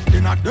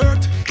 then I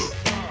dirt.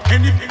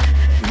 And if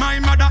my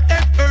mother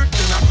head hurt,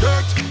 then a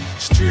dirt,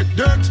 straight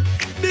dirt.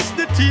 This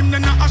the team,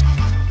 then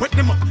I wet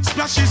them up.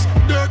 Splashes,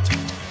 dirt,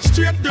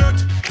 straight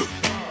dirt.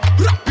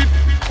 Rapid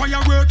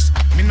fireworks.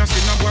 Me no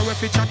see no boy we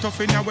fit chat tough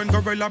in ya when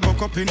gorilla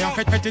buck up in ya.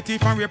 Petty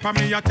thief and rape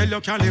me, I tell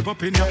you can't live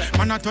up in ya.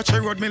 Man I touch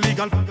a road, me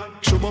legal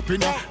shove up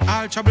in ya.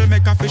 All trouble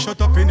make a fish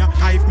shut up in ya.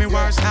 If me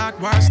war start,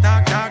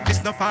 dog,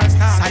 this no false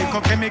start.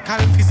 Psychochemical,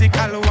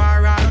 physical,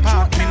 war all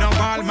part. Me no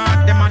ball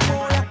mad, them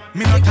and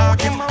me no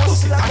talking.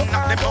 Pussy and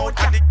knock them out.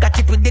 Got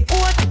it with the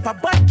cold tip a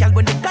bad girl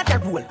when they got a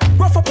roll.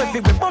 Rough up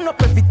every way, burn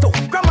up every toe.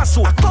 Grammar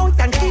soul, count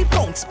and keep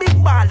counts. Big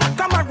ball like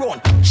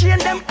Cameroon. Chain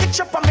them itch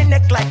up on me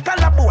neck like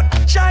collarbone.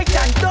 Giant,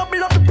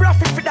 double up the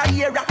profit for that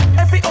era.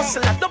 Every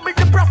hustler, double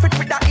the profit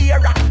for that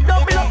era.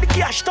 Double up the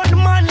cash, turn the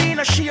money in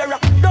a share.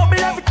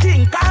 Double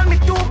everything, call me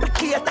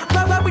duplicator.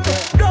 What we do?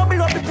 Double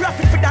up the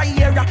profit for that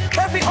era.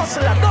 Every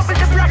hustler, double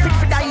the profit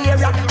for that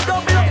era.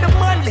 Double up the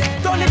money,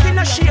 turn it in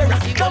a share.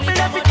 Double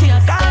everything,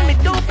 call me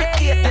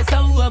duplicator. That's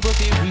how I go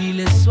be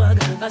real swag,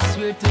 I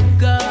swear to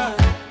God.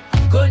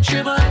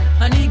 Countryman,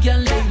 and he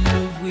can lay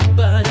love with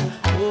bad.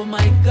 Oh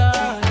my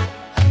God.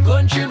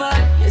 Countryman,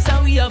 yes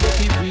how we have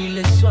a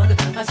real swag,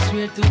 I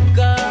swear to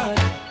God.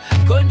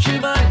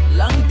 Countryman,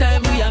 long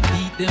time we have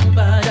beat them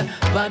bad.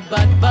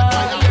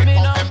 Hear me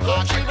now,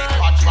 countryman.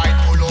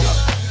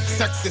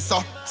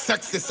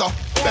 Sexy so,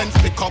 Benz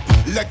pick up,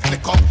 legs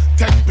lick up,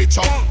 take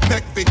picture,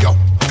 make video,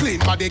 clean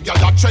body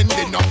girl are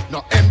trending up,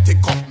 no empty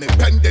cup, me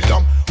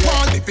pendulum.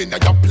 One live in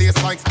your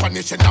place like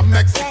Spanish in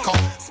Mexico.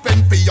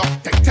 Spend for you,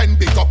 take 10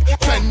 big up,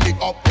 Fendi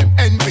up, them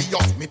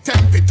envious, me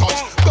tempi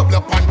touch, double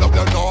up and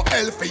double no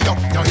L for you,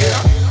 you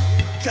hear?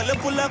 Girl you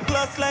full of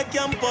class like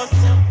campus,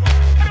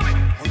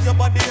 with your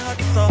body hot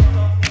so,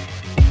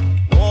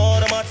 no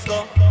the mad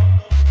stuff.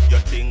 Your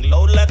thing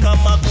loud like a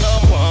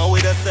magnum, one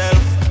with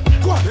yourself.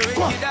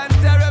 Wicked and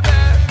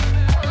terrible.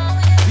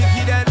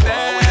 Wicked and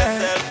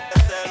bad.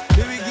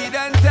 Wicked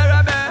and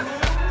terrible.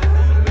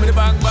 With the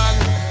bang bang.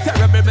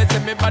 Terrible, me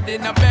say me body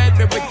in a bed.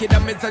 Me wicked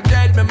and me so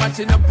dread. Me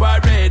matching up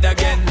parade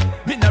again.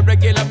 Me no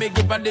regular, me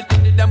give her the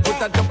and put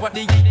her top of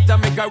the heat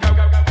and make her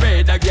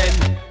red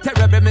again.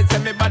 Terrible, me say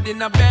me body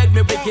in a bed.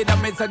 Me wicked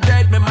and me so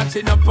dread. Me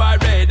matching up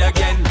parade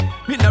again.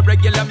 Me no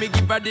regular, me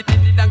give her the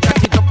and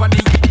catch it up on the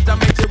heat and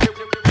make she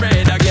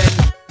red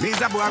again.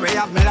 Me's a boy way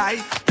of my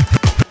life.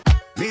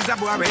 Me's a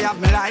boy way of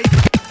my life.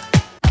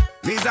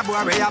 Me's a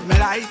boy way of my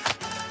life.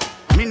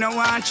 Me no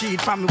want cheat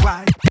from my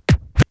wife.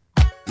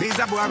 Me's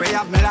a boy way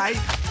of my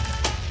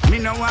life. Me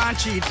no want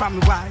cheat from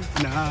my wife.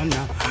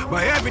 No.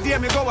 But every day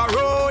me go a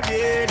road,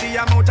 yeah. The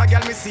amount of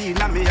girl me see in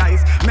my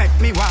eyes make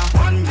me want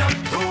 1 girl,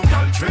 2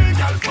 girl, 3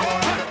 girl, 4.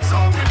 So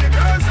many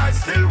girls I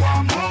still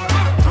want more.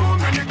 Too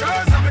many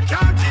girls and me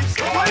can't keep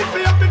score. Why if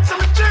you have been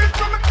some cheat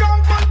from me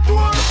comfort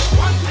tour?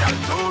 1 girl,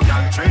 2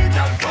 girl, 3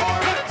 girl,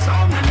 4. So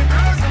many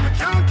girls and me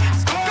can't keep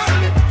score.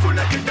 Full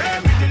every day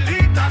me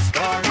delete that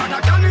story. Man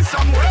I done it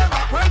somewhere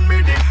back when me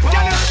did.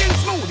 Girl your skin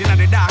smooth in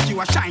the dark, you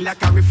a shine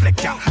like a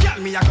reflector. Girl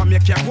me a go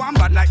make you go on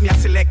bad like me a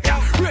selector.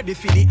 Ready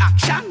for the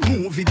action,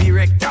 movie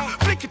director.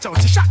 Flick it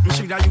out, she shot me,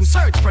 shoulda use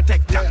search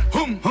protector.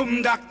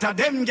 Doctor,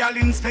 them girl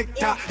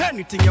inspector.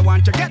 Anything you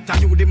want to get,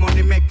 you the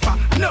money make for.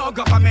 No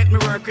government, me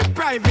work with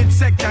private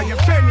sector. Your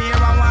friend here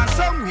I want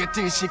some way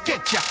till she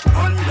catch ya.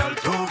 1 girl,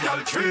 2 girl,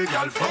 3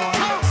 girl, 4.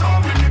 So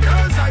many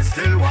girls I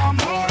still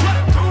want more.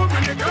 Too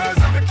many girls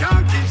and me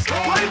can't keep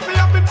score. Why if you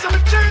have been some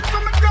cheat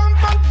from me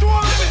comfort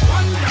tour?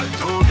 1 girl,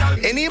 2 girl,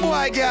 any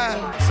boy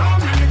girl. So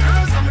many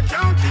girls and me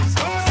can't keep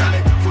score.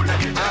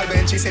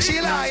 Alben, she say she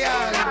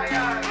loyal.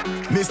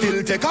 Me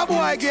still take a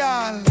boy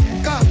girl.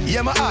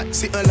 Yeah, my heart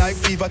sitting like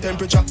fever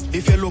temperature.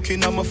 If you're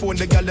looking at my phone,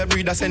 the girl that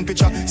read a send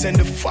picture. Send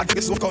the fat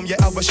this will come, yeah,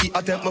 but she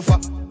attempt my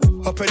fat.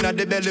 Up in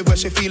the belly where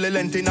she feel a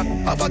length in her.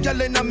 Have a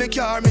girl in my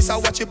car, miss a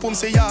watch it pum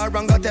say ya.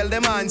 And go tell the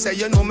man, say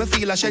you know me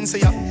feel a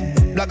Shenseea.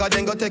 Blagger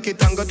then go take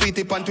it and go tweet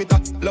it on Twitter.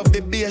 Love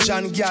the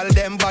Bayesian girl,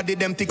 them body,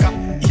 them thicker.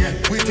 Yeah,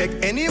 we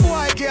take any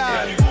boy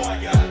girl.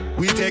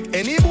 We take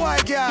any boy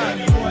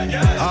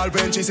girl. All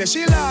when she say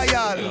she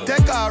loyal,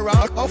 take her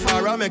out, off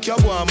her and make your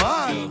boy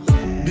man.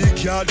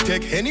 Big yard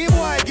take any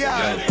boy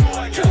girl.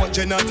 Fort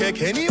Jenna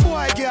take any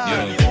boy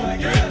girl.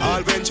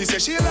 All when she say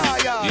she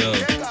loyal,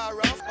 take her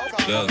out,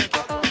 off her and make your boy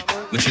man.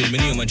 Me change my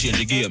name and change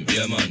the game,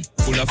 yeah man.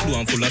 Full of flow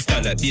and full of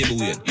style like baby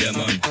Wayne, yeah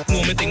man.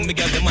 Know me think me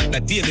got the mat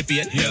like baby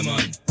pain, yeah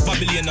man.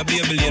 Babylon a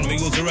Babylon, me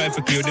use the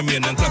rifle clear the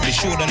main and clap the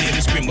shoulder near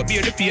the spring, but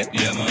bear the pain,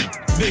 yeah man.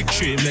 Big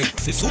tree make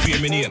this so hear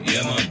me name,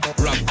 yeah man.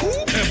 Rap,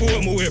 everywhere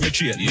me wear me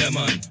chain, yeah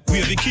man.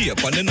 Wave the key up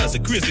and then as a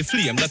crazy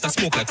flame that I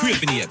smoke like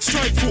craving here.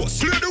 Strike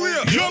force, clear the way,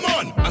 yeah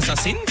man.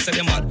 Assassin, say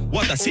them mad,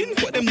 what a sin,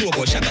 what them know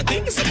about shatter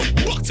things. I'm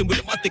boxing with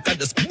the matic and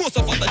just most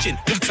of the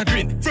chin. Blacks a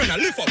grin, friend I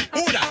lift up,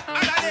 order,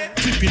 and I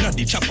keep Whipping at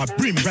the chopper,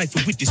 brim rifle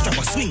with the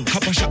strapper swing.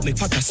 Copper shot make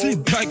fatter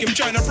slim. Like him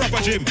trying to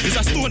proper gym. Is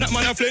a stone that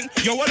man a fling.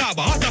 Yo, what up,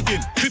 attack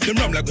him. Flip them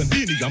rum like when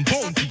Beanie and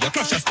Bounty. A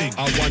crush a sting.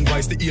 I one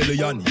vice the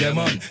alien, yeah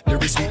man.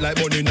 They sweet like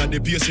money and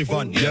the pastry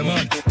van, yeah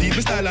man. Deep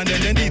style and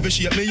then even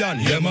shape me on,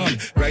 yeah man.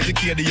 Rise the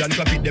KD and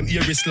clap it them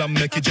ear slam.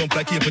 Make it jump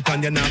like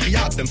Capitan, yeah now we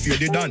ask them fear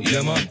they done,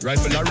 yeah man.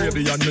 Rifle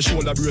Arabian, me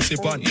shoulder brace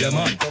it on, yeah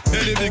man.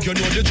 Any big you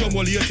know the drum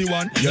will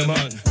 81, yeah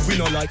man. We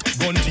know like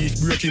gun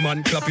teeth, break him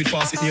and clap it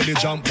fast, it near the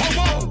jam.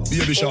 Pow!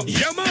 Baby shot,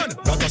 yeah man.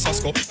 That a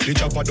Sasko, the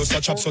chopper does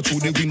a chop so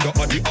through the window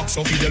of the ox.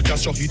 So Fidel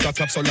Castro hit a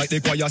clap so like the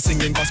choir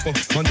singing gospel.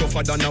 Man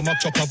tougher than a Mac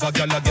chop of a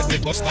gal get me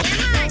bust up.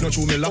 No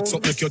true me locks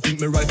up, make you think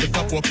me rifle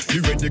top up. The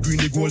red, the green,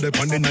 the gold, up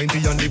on the 90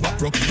 and the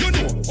back rock. You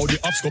know how the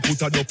ops go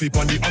put a dope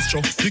on the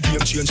Astro. The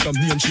game change from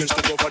me and change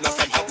to Govana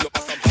from Hablo.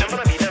 Jump on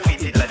a beat and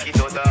beat it like it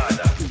out the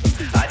order.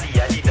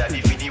 Adi, daddy,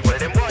 feedy, well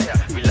them boy.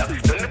 We love,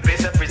 don't the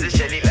place a prison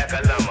shelly like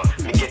a llama.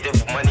 Me get the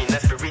money,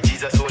 that's for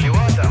Jesus, holy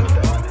water.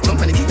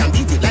 Jump on the beat and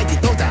beat it like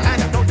it out the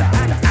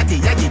order. Adi,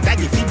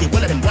 daddy, feedy,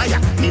 well them boy.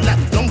 Me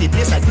love, don't the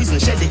place like prison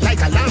shelly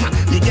like a llama.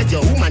 Me get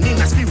your woman in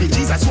a spirit,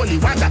 Jesus, holy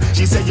water.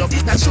 She said your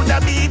business should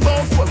have been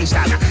both for me,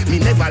 Stylo. Me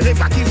never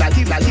ever kill like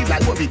Gweh.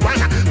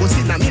 But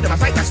still I made them a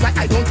fight, that's why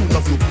I don't do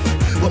love you.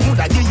 But would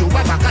I give you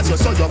a cause you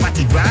saw your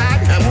body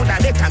brag? And would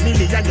I make a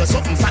million, you're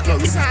something fat no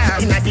risk.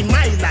 In a the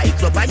my life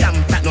club, I am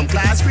platinum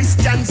class.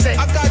 Christian say,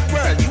 I got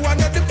world, you are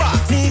not the boss.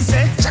 Me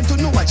say, chat to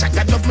know what chat,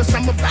 that love me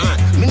from a band.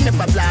 Me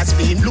never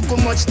blaspheme, look how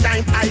much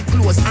time I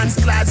close,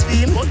 hands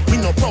blaspheme. But we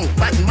no punk,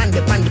 bad man,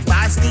 the pan the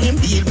past team.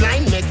 Deal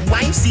blind, make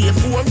wine, see if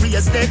four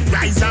raise dead,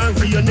 rise and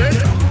reunite.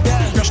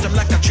 Crush them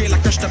like a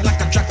trailer, crush them like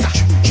a tractor.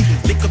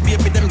 Lick a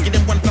baby, them give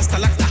them one plaster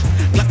lacta.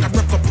 Like a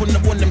rock up on the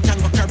one, them can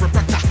go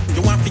chiropractor.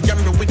 You want to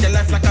younger with your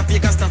life like a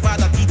Vegas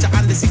Nevada teacher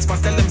and the 6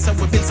 past. Tell them so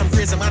we build some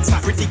crazy monster.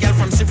 Pretty girl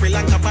from Sri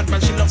Lanka, bad man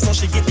she loves so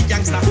she get the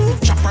gangster.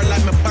 Chop her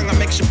like me banger,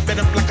 make she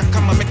bend up like a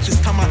camera, make she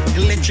stammer.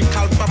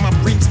 Electrical bomber,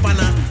 bring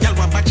spanner. Y'all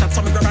want back shot,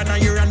 some grab her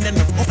now here and then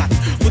off that.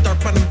 Put her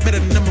pan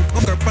better than them,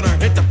 hook her pan her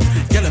head up.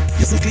 Yellow,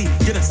 you so clean,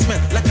 you don't smell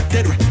like a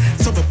dead rat.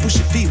 So we push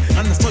it deep,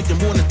 and I saw you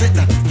more than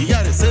that. You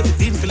had a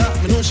 17, fill up,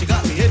 me know she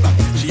got me head back.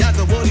 She had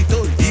the body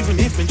told,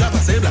 even if me drive a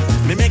sailor.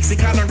 Me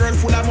Mexican girl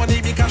full of money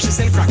because she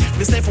sell crack.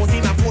 Me stay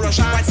 14 and pull a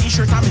shot, white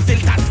t-shirt and me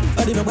feel that.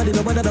 I did nobody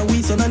that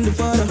we son and the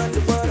father.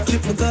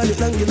 Clip me call it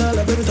long, you know,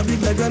 I bury it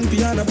big like grand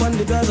piano. Upon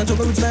the Gaza,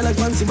 juggle with style like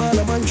fancy ball.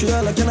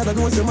 Montreal, Canada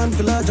knows the man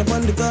feel large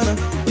upon the corner.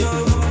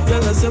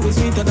 Girl, I say we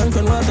sweeter than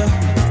can water.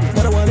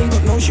 But I want link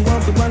up now, she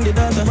want for bandy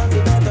data.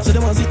 So they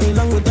want sit me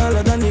long with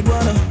taller than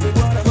iguana.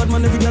 But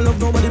man, every girl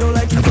love, nobody don't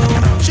like it.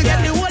 She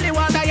get the holy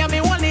water, yeah, me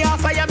only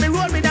offer, yeah, me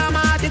roll me down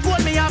my heart. They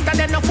gold me after,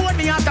 then no phone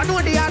me after.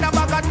 Know the other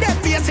bag of dead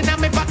face in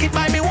my pocket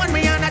by me one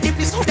me and I dip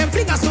this. Them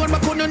fingers stone,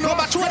 but couldn't know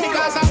about show the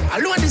Gaza.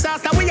 Alone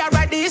disaster, we are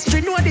write the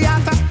history, know the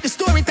author. The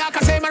story talk,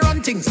 I say me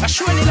run things, I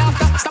surely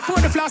laughter. Stop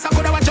on the floss, I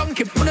could have a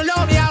junkie. Wanna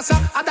love me answer,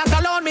 and that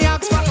alone me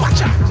ask for.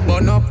 Watch out.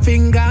 Burn up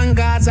finger and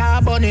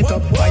Gaza, burn it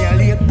up.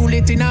 Violate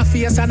bullet in her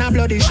face and a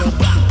bloody shot.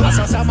 As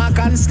a summer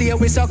can stay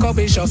with sucker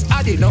vicious.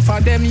 Add enough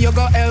of them, you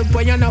go help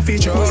when you're not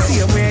feature.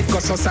 See way it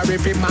cause so sorry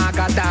if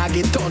maga dog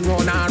it turn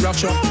round and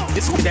rush up.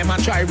 This with them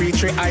and try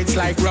reach your heights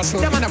like Russell.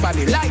 Them on the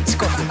body lights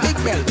cuffle, big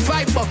belt,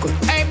 5 buckle.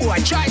 Hey boy,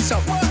 try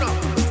some.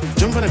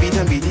 Jump on a beat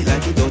and beat it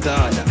like it out the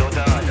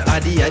order.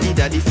 Adi,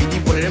 daddy,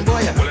 feedy, one of them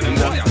boy.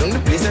 Down the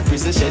place and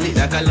prison shelly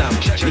like a lamb.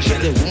 We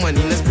get the woman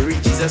in the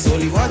spirit, Jesus,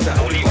 holy water.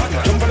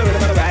 Jump on the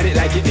rhythm and ride it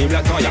like it named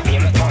like Toya.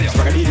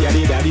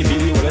 Spaghetti, daddy,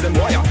 feedy, one of them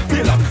boy.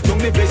 Real up, down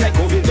the place like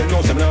COVID, them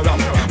know some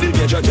around. The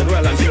major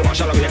general and feel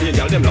marshal, we the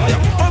girl, them lawyer.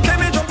 Okay,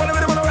 me jump on the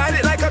rhythm and ride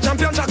it like a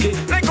champion jockey.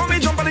 Like how me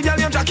jump on the girl,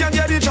 them jockey and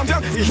the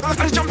champion. If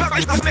I jump back,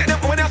 I make them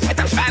when they fight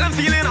and style and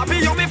feeling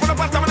happy. You me full of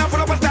pasta, man,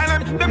 full of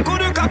style. Them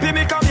couldn't copy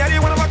me, come here, they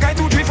one of a kind,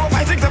 2, 3, 4,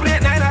 5, 6, 7,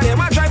 8, 9. They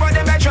might try, but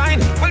them they trying.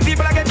 Well,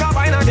 people I get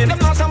combined again. Them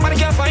know somebody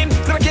can't find.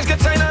 Now kids get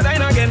signed and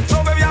dine again.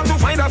 So baby, I have to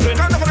find a friend.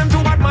 Can't for them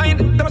too bad mind.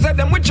 Them set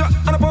them with ya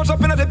and I post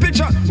up in the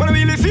picture. When I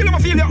really feel them, I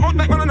feel their out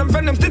like one of them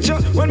friend them stitcher.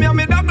 When me and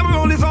me dad, them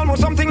roll is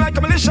almost something like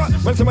a militia.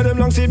 Well, some of them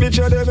long see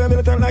bitch, they're very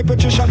militant like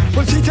Patricia.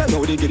 Well, see, tell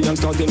now they get young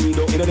starting. We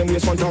don't them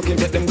waste one talking.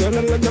 Get them girl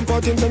and let them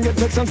partying. Them get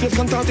vexed and face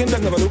contorting.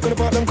 Them never look at the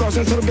part them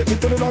crossing. So get me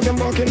to the dog them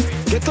barking.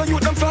 Get the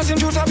youth them flashing.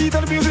 Juice a beat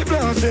of the music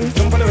blasting.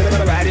 Jump on the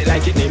rhythm and ride it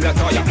like it named like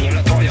Toya.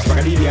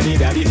 Spaghetti,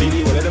 daddy,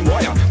 feedy, one of them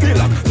boy.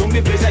 Feel up, don't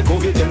the place like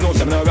COVID, them know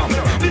some around.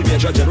 The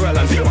major general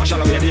and feel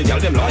marshal, we the girl,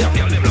 them lawyer.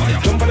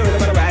 Jump on the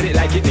rhythm and ride it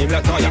like it named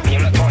like Toya.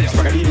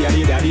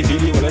 Spaghetti, daddy,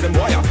 feedy, one of them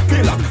boy.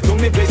 Feel up, don't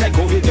the place like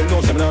COVID, them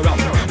know some around.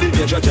 The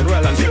major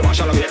general and feel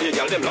marshal, we the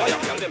girl, them lawyer.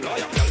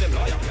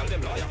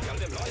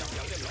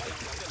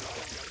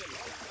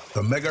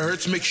 The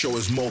Megahertz Mix Show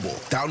is mobile.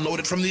 Download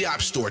it from the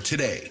App Store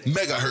today.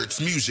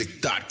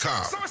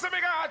 MegahertzMusic.com. So it's a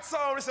Megahertz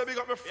sound. It's a big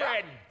up my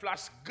friend.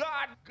 Flash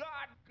God.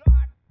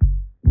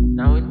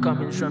 Now it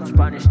coming from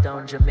Spanish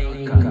Town,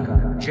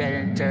 Jamaica. Dread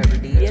and Turbo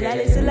DJ. Yeah,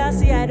 listen, I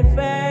see I the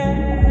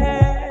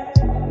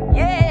first.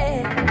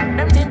 Yeah,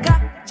 them think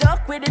I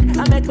joke with it.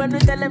 I make when we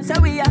tell them so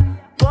we are.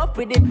 Go up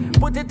with it.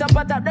 Put it up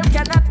atop them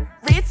cannot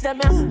reach them,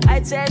 yeah.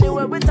 I'd say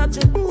anywhere we touch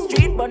it.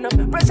 Street burn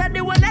up, pressure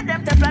the one let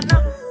them teflon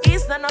up.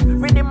 East none up,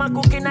 riddim and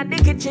cooking at the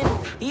kitchen.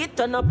 Heat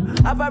turn up,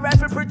 have a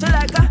rifle pretty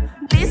like a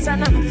this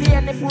and fear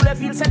any fool I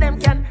feel so them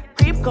can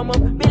creep come up.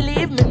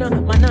 Believe me no,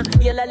 man,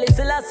 yellow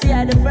little I see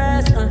I the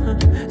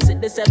first.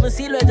 Sit the 7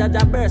 seal where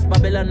that burst,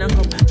 Babylon and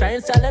come. Try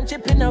and sell them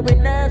chip in our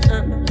nerves,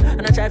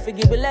 and I try to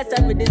give you less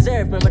than we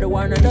deserve. Remember the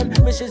war not done,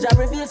 missions are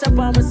revealed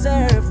upon my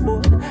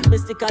surfboard.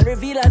 Mystical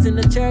revealers in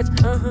the church,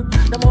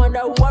 them wonder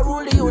who I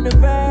rule the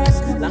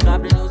universe. Like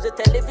I've been news, the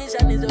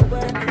television is a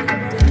word.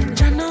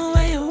 I know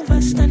why you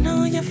overstand, I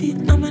know you feel,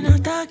 I'm gonna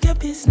talk your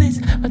business.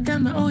 But tell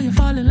me how you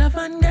fall in love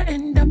and you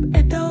end up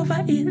head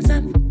over heels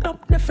and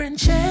up the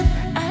friendship.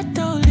 I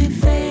told you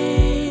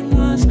fame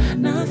was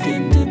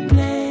nothing to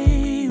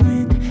play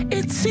with.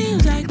 It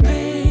seems like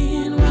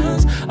pain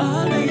was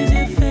always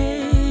your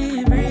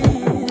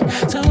favorite.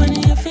 So when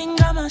your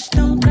finger mash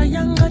down,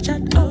 triangle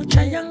chat, oh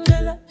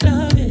triangle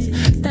love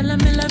is. Tell them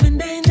me loving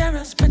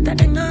dangerous, better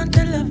hang on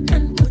to love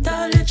and put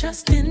all your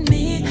trust in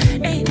me.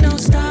 Ain't no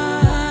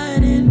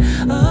starting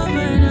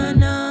over,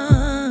 no.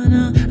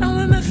 And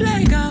when my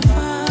flag are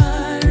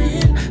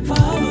firing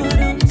forward,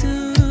 I'm to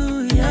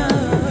you.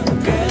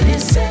 Girl, you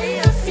say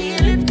you're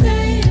feeling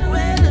pain,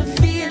 well the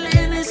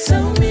feeling is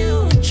so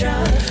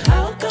mutual.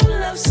 How come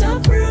love's so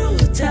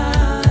brutal?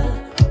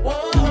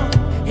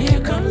 Whoa,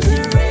 here comes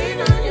the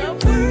rain on your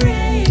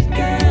parade,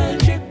 girl,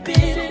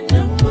 dripping in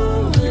the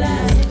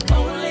moonlight.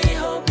 Only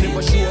hope you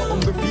never show on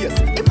the face.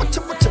 If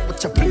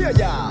what you play,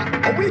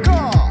 yeah, how we go?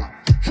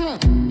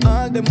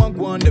 All them a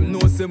go and them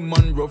know some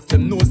man rough,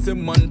 them know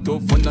some man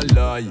tough and a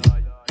lie.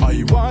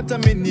 I-Waata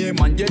me name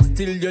and yet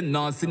still you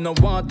not see no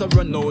water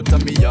run out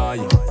of me eye.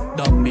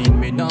 That mean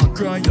me not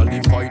cry, all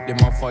the fight them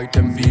a fight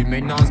them feel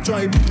me not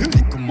strive.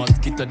 Little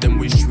mosquito them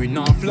wish we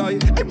not fly.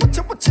 Hey what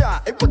you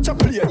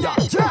play yeah.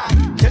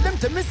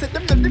 Tell me say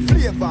them the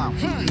flavor.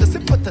 The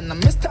simple and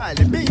my style,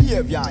 the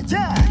behavior,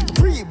 yeah.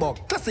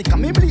 Pre-book, classic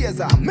and me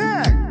blazer,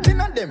 man.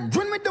 Ten of them,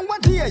 run with them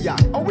one day, yeah.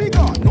 Oh we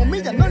go, no me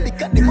and no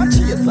lick at them a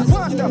chaser.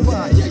 Water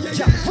party,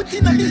 yeah, put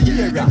in a the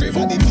area.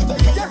 For the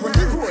yeah, run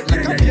the road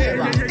like a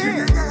bearer.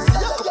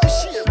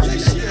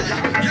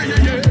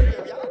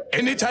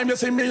 Anytime you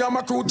see me and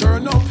my crew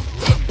turn up,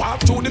 pop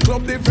to the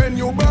club, the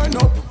venue burn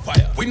up.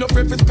 Fire. We no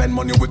pay for spend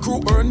money, we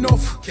crew earn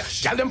enough.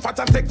 Girl them fat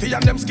and sexy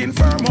and them skin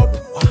firm up.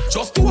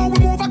 Just to how we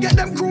move and get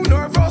them crew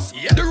nervous.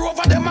 The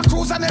rover them a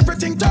cruise and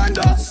everything turned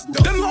us.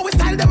 Them how we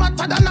style them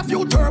hotter than a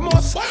few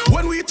thermos.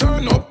 When we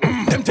turn up,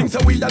 them things say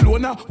we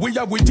alone. We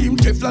are with team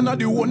Teflon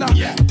the owner.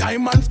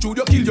 Diamond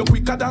Studio kill you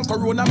quicker than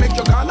Corona, make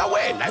you gone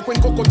away. Like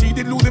when Coco T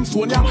did lose him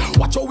Sonia.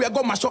 Watch how we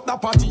go mash up that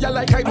party, yeah,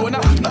 like I don't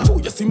know. Now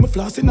you see me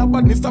flossing a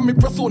badness and me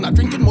persona.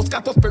 Drinking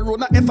Moscato,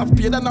 Perona,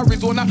 SFP than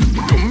Arizona.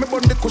 Me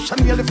burn the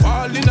cushion, nearly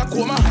fall in a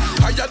coma.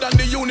 Higher than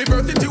the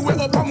university, we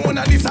up a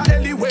Mona Lisa.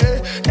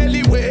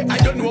 Anyway, I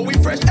don't know we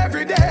fresh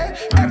every day.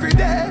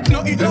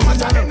 No, it don't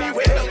matter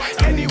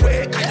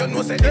anyway, I don't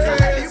know say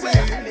different anyway.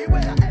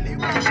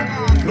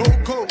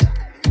 Loco,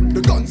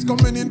 the guns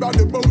coming in by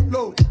the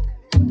boatload.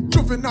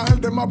 Juvenile,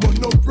 them a bun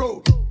no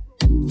pro.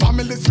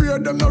 Families fear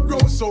them no grow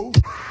so.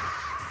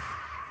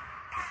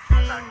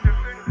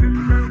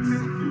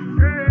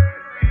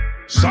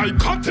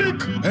 Psychotic,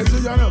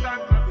 crazy.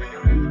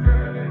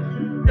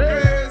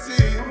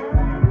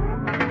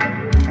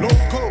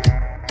 Loco,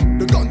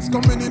 the guns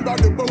coming in by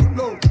the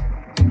boatload.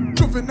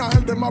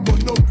 Juvenile, them a bun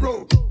no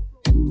pro.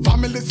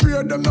 Families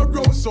fear them no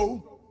grow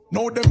so.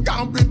 Now them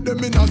can't beat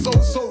them in a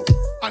so.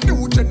 A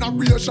new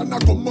generation a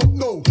come up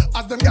now.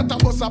 As them get a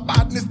bus of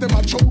badness, them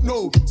a choke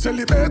now.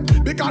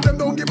 Celebrate because them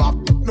don't give up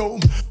no.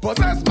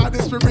 Possessed by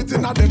the spirit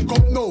in a them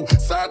cup now.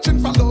 Searching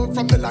for love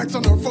from the likes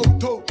on her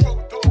photo.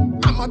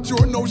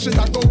 Amateur now she a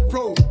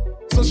GoPro.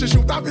 So she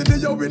shoot a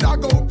video with a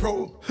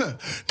GoPro.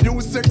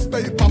 New sex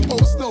tape a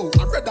post now.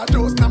 I read a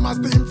dose now my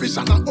steam fish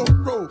and a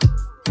uproar.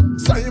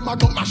 Say him a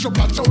go mash up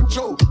a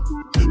chow.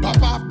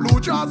 Pop off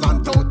blue jaws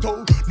and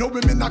toto. No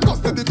women a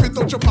custody fit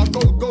touch up a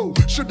go.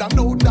 Shoulda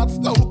know that's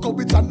loco,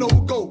 it's a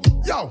no-go.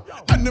 Yo,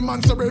 any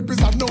man so rape is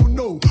a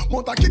no-no.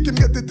 Mount kick him,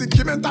 get it, think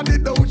him enter the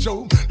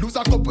dojo. Lose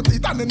a couple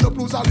teeth and end up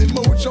lose all the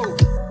mojo.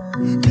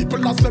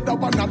 People a said that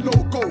one a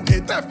loco.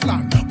 Hey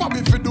Teflon, what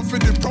we fi do for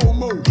the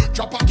promo?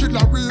 Drop a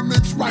killer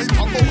remix right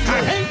about now. I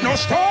ain't no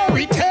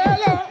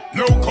storyteller.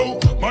 Loco,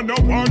 man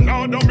a one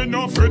order, me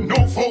no friend,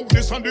 no foe.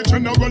 This and the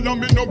general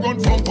and me no run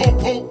from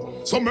popo.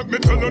 So make me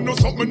tell you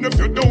something if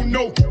you don't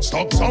know.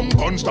 Stop some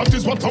guns, that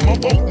is what I'm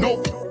about,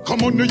 no.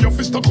 Come on, your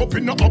fist stuck up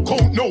in the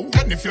account, no.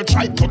 And if you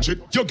try touch it,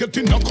 you get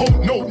in the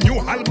account, no. New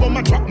album,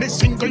 I drop me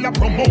single, I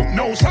promote,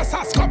 no.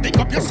 Saska, pick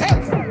up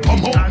yourself,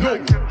 come out, no.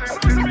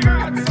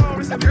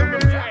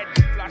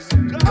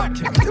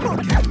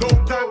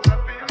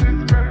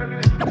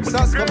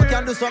 Saska, we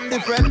can do something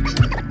different.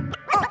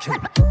 Okay.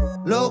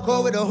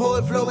 Loco with a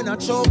whole flow in a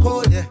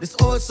chokehold. Yeah. This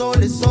old soul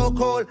is so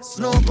cold,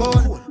 snow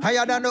cone.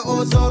 Higher than the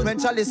ozone when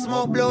Charlie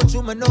smoke blow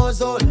through my nose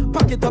hole.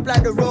 Pack it up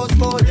like the rose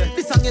gold. Yeah.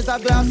 This song is a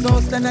glass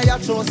house, then I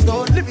throw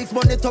stone. Lyrics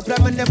burn it up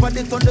like me never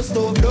did on the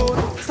stove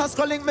down. Sass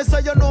calling me so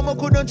you know me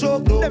couldn't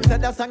joke though. Them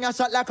said that song a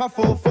shot like a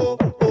fofo.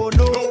 Oh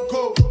no.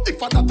 Loco,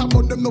 if I that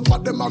among them, no for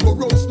them I go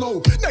roast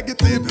no.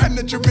 Negative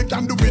energy we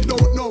can do we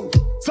don't know.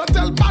 So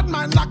tell bad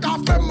man knock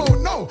off them out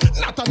no.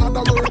 Not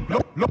another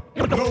word.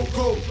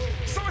 Loco.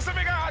 So we say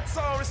we got hot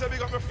sound, we say we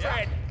got my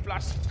friend.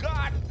 Flash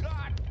God.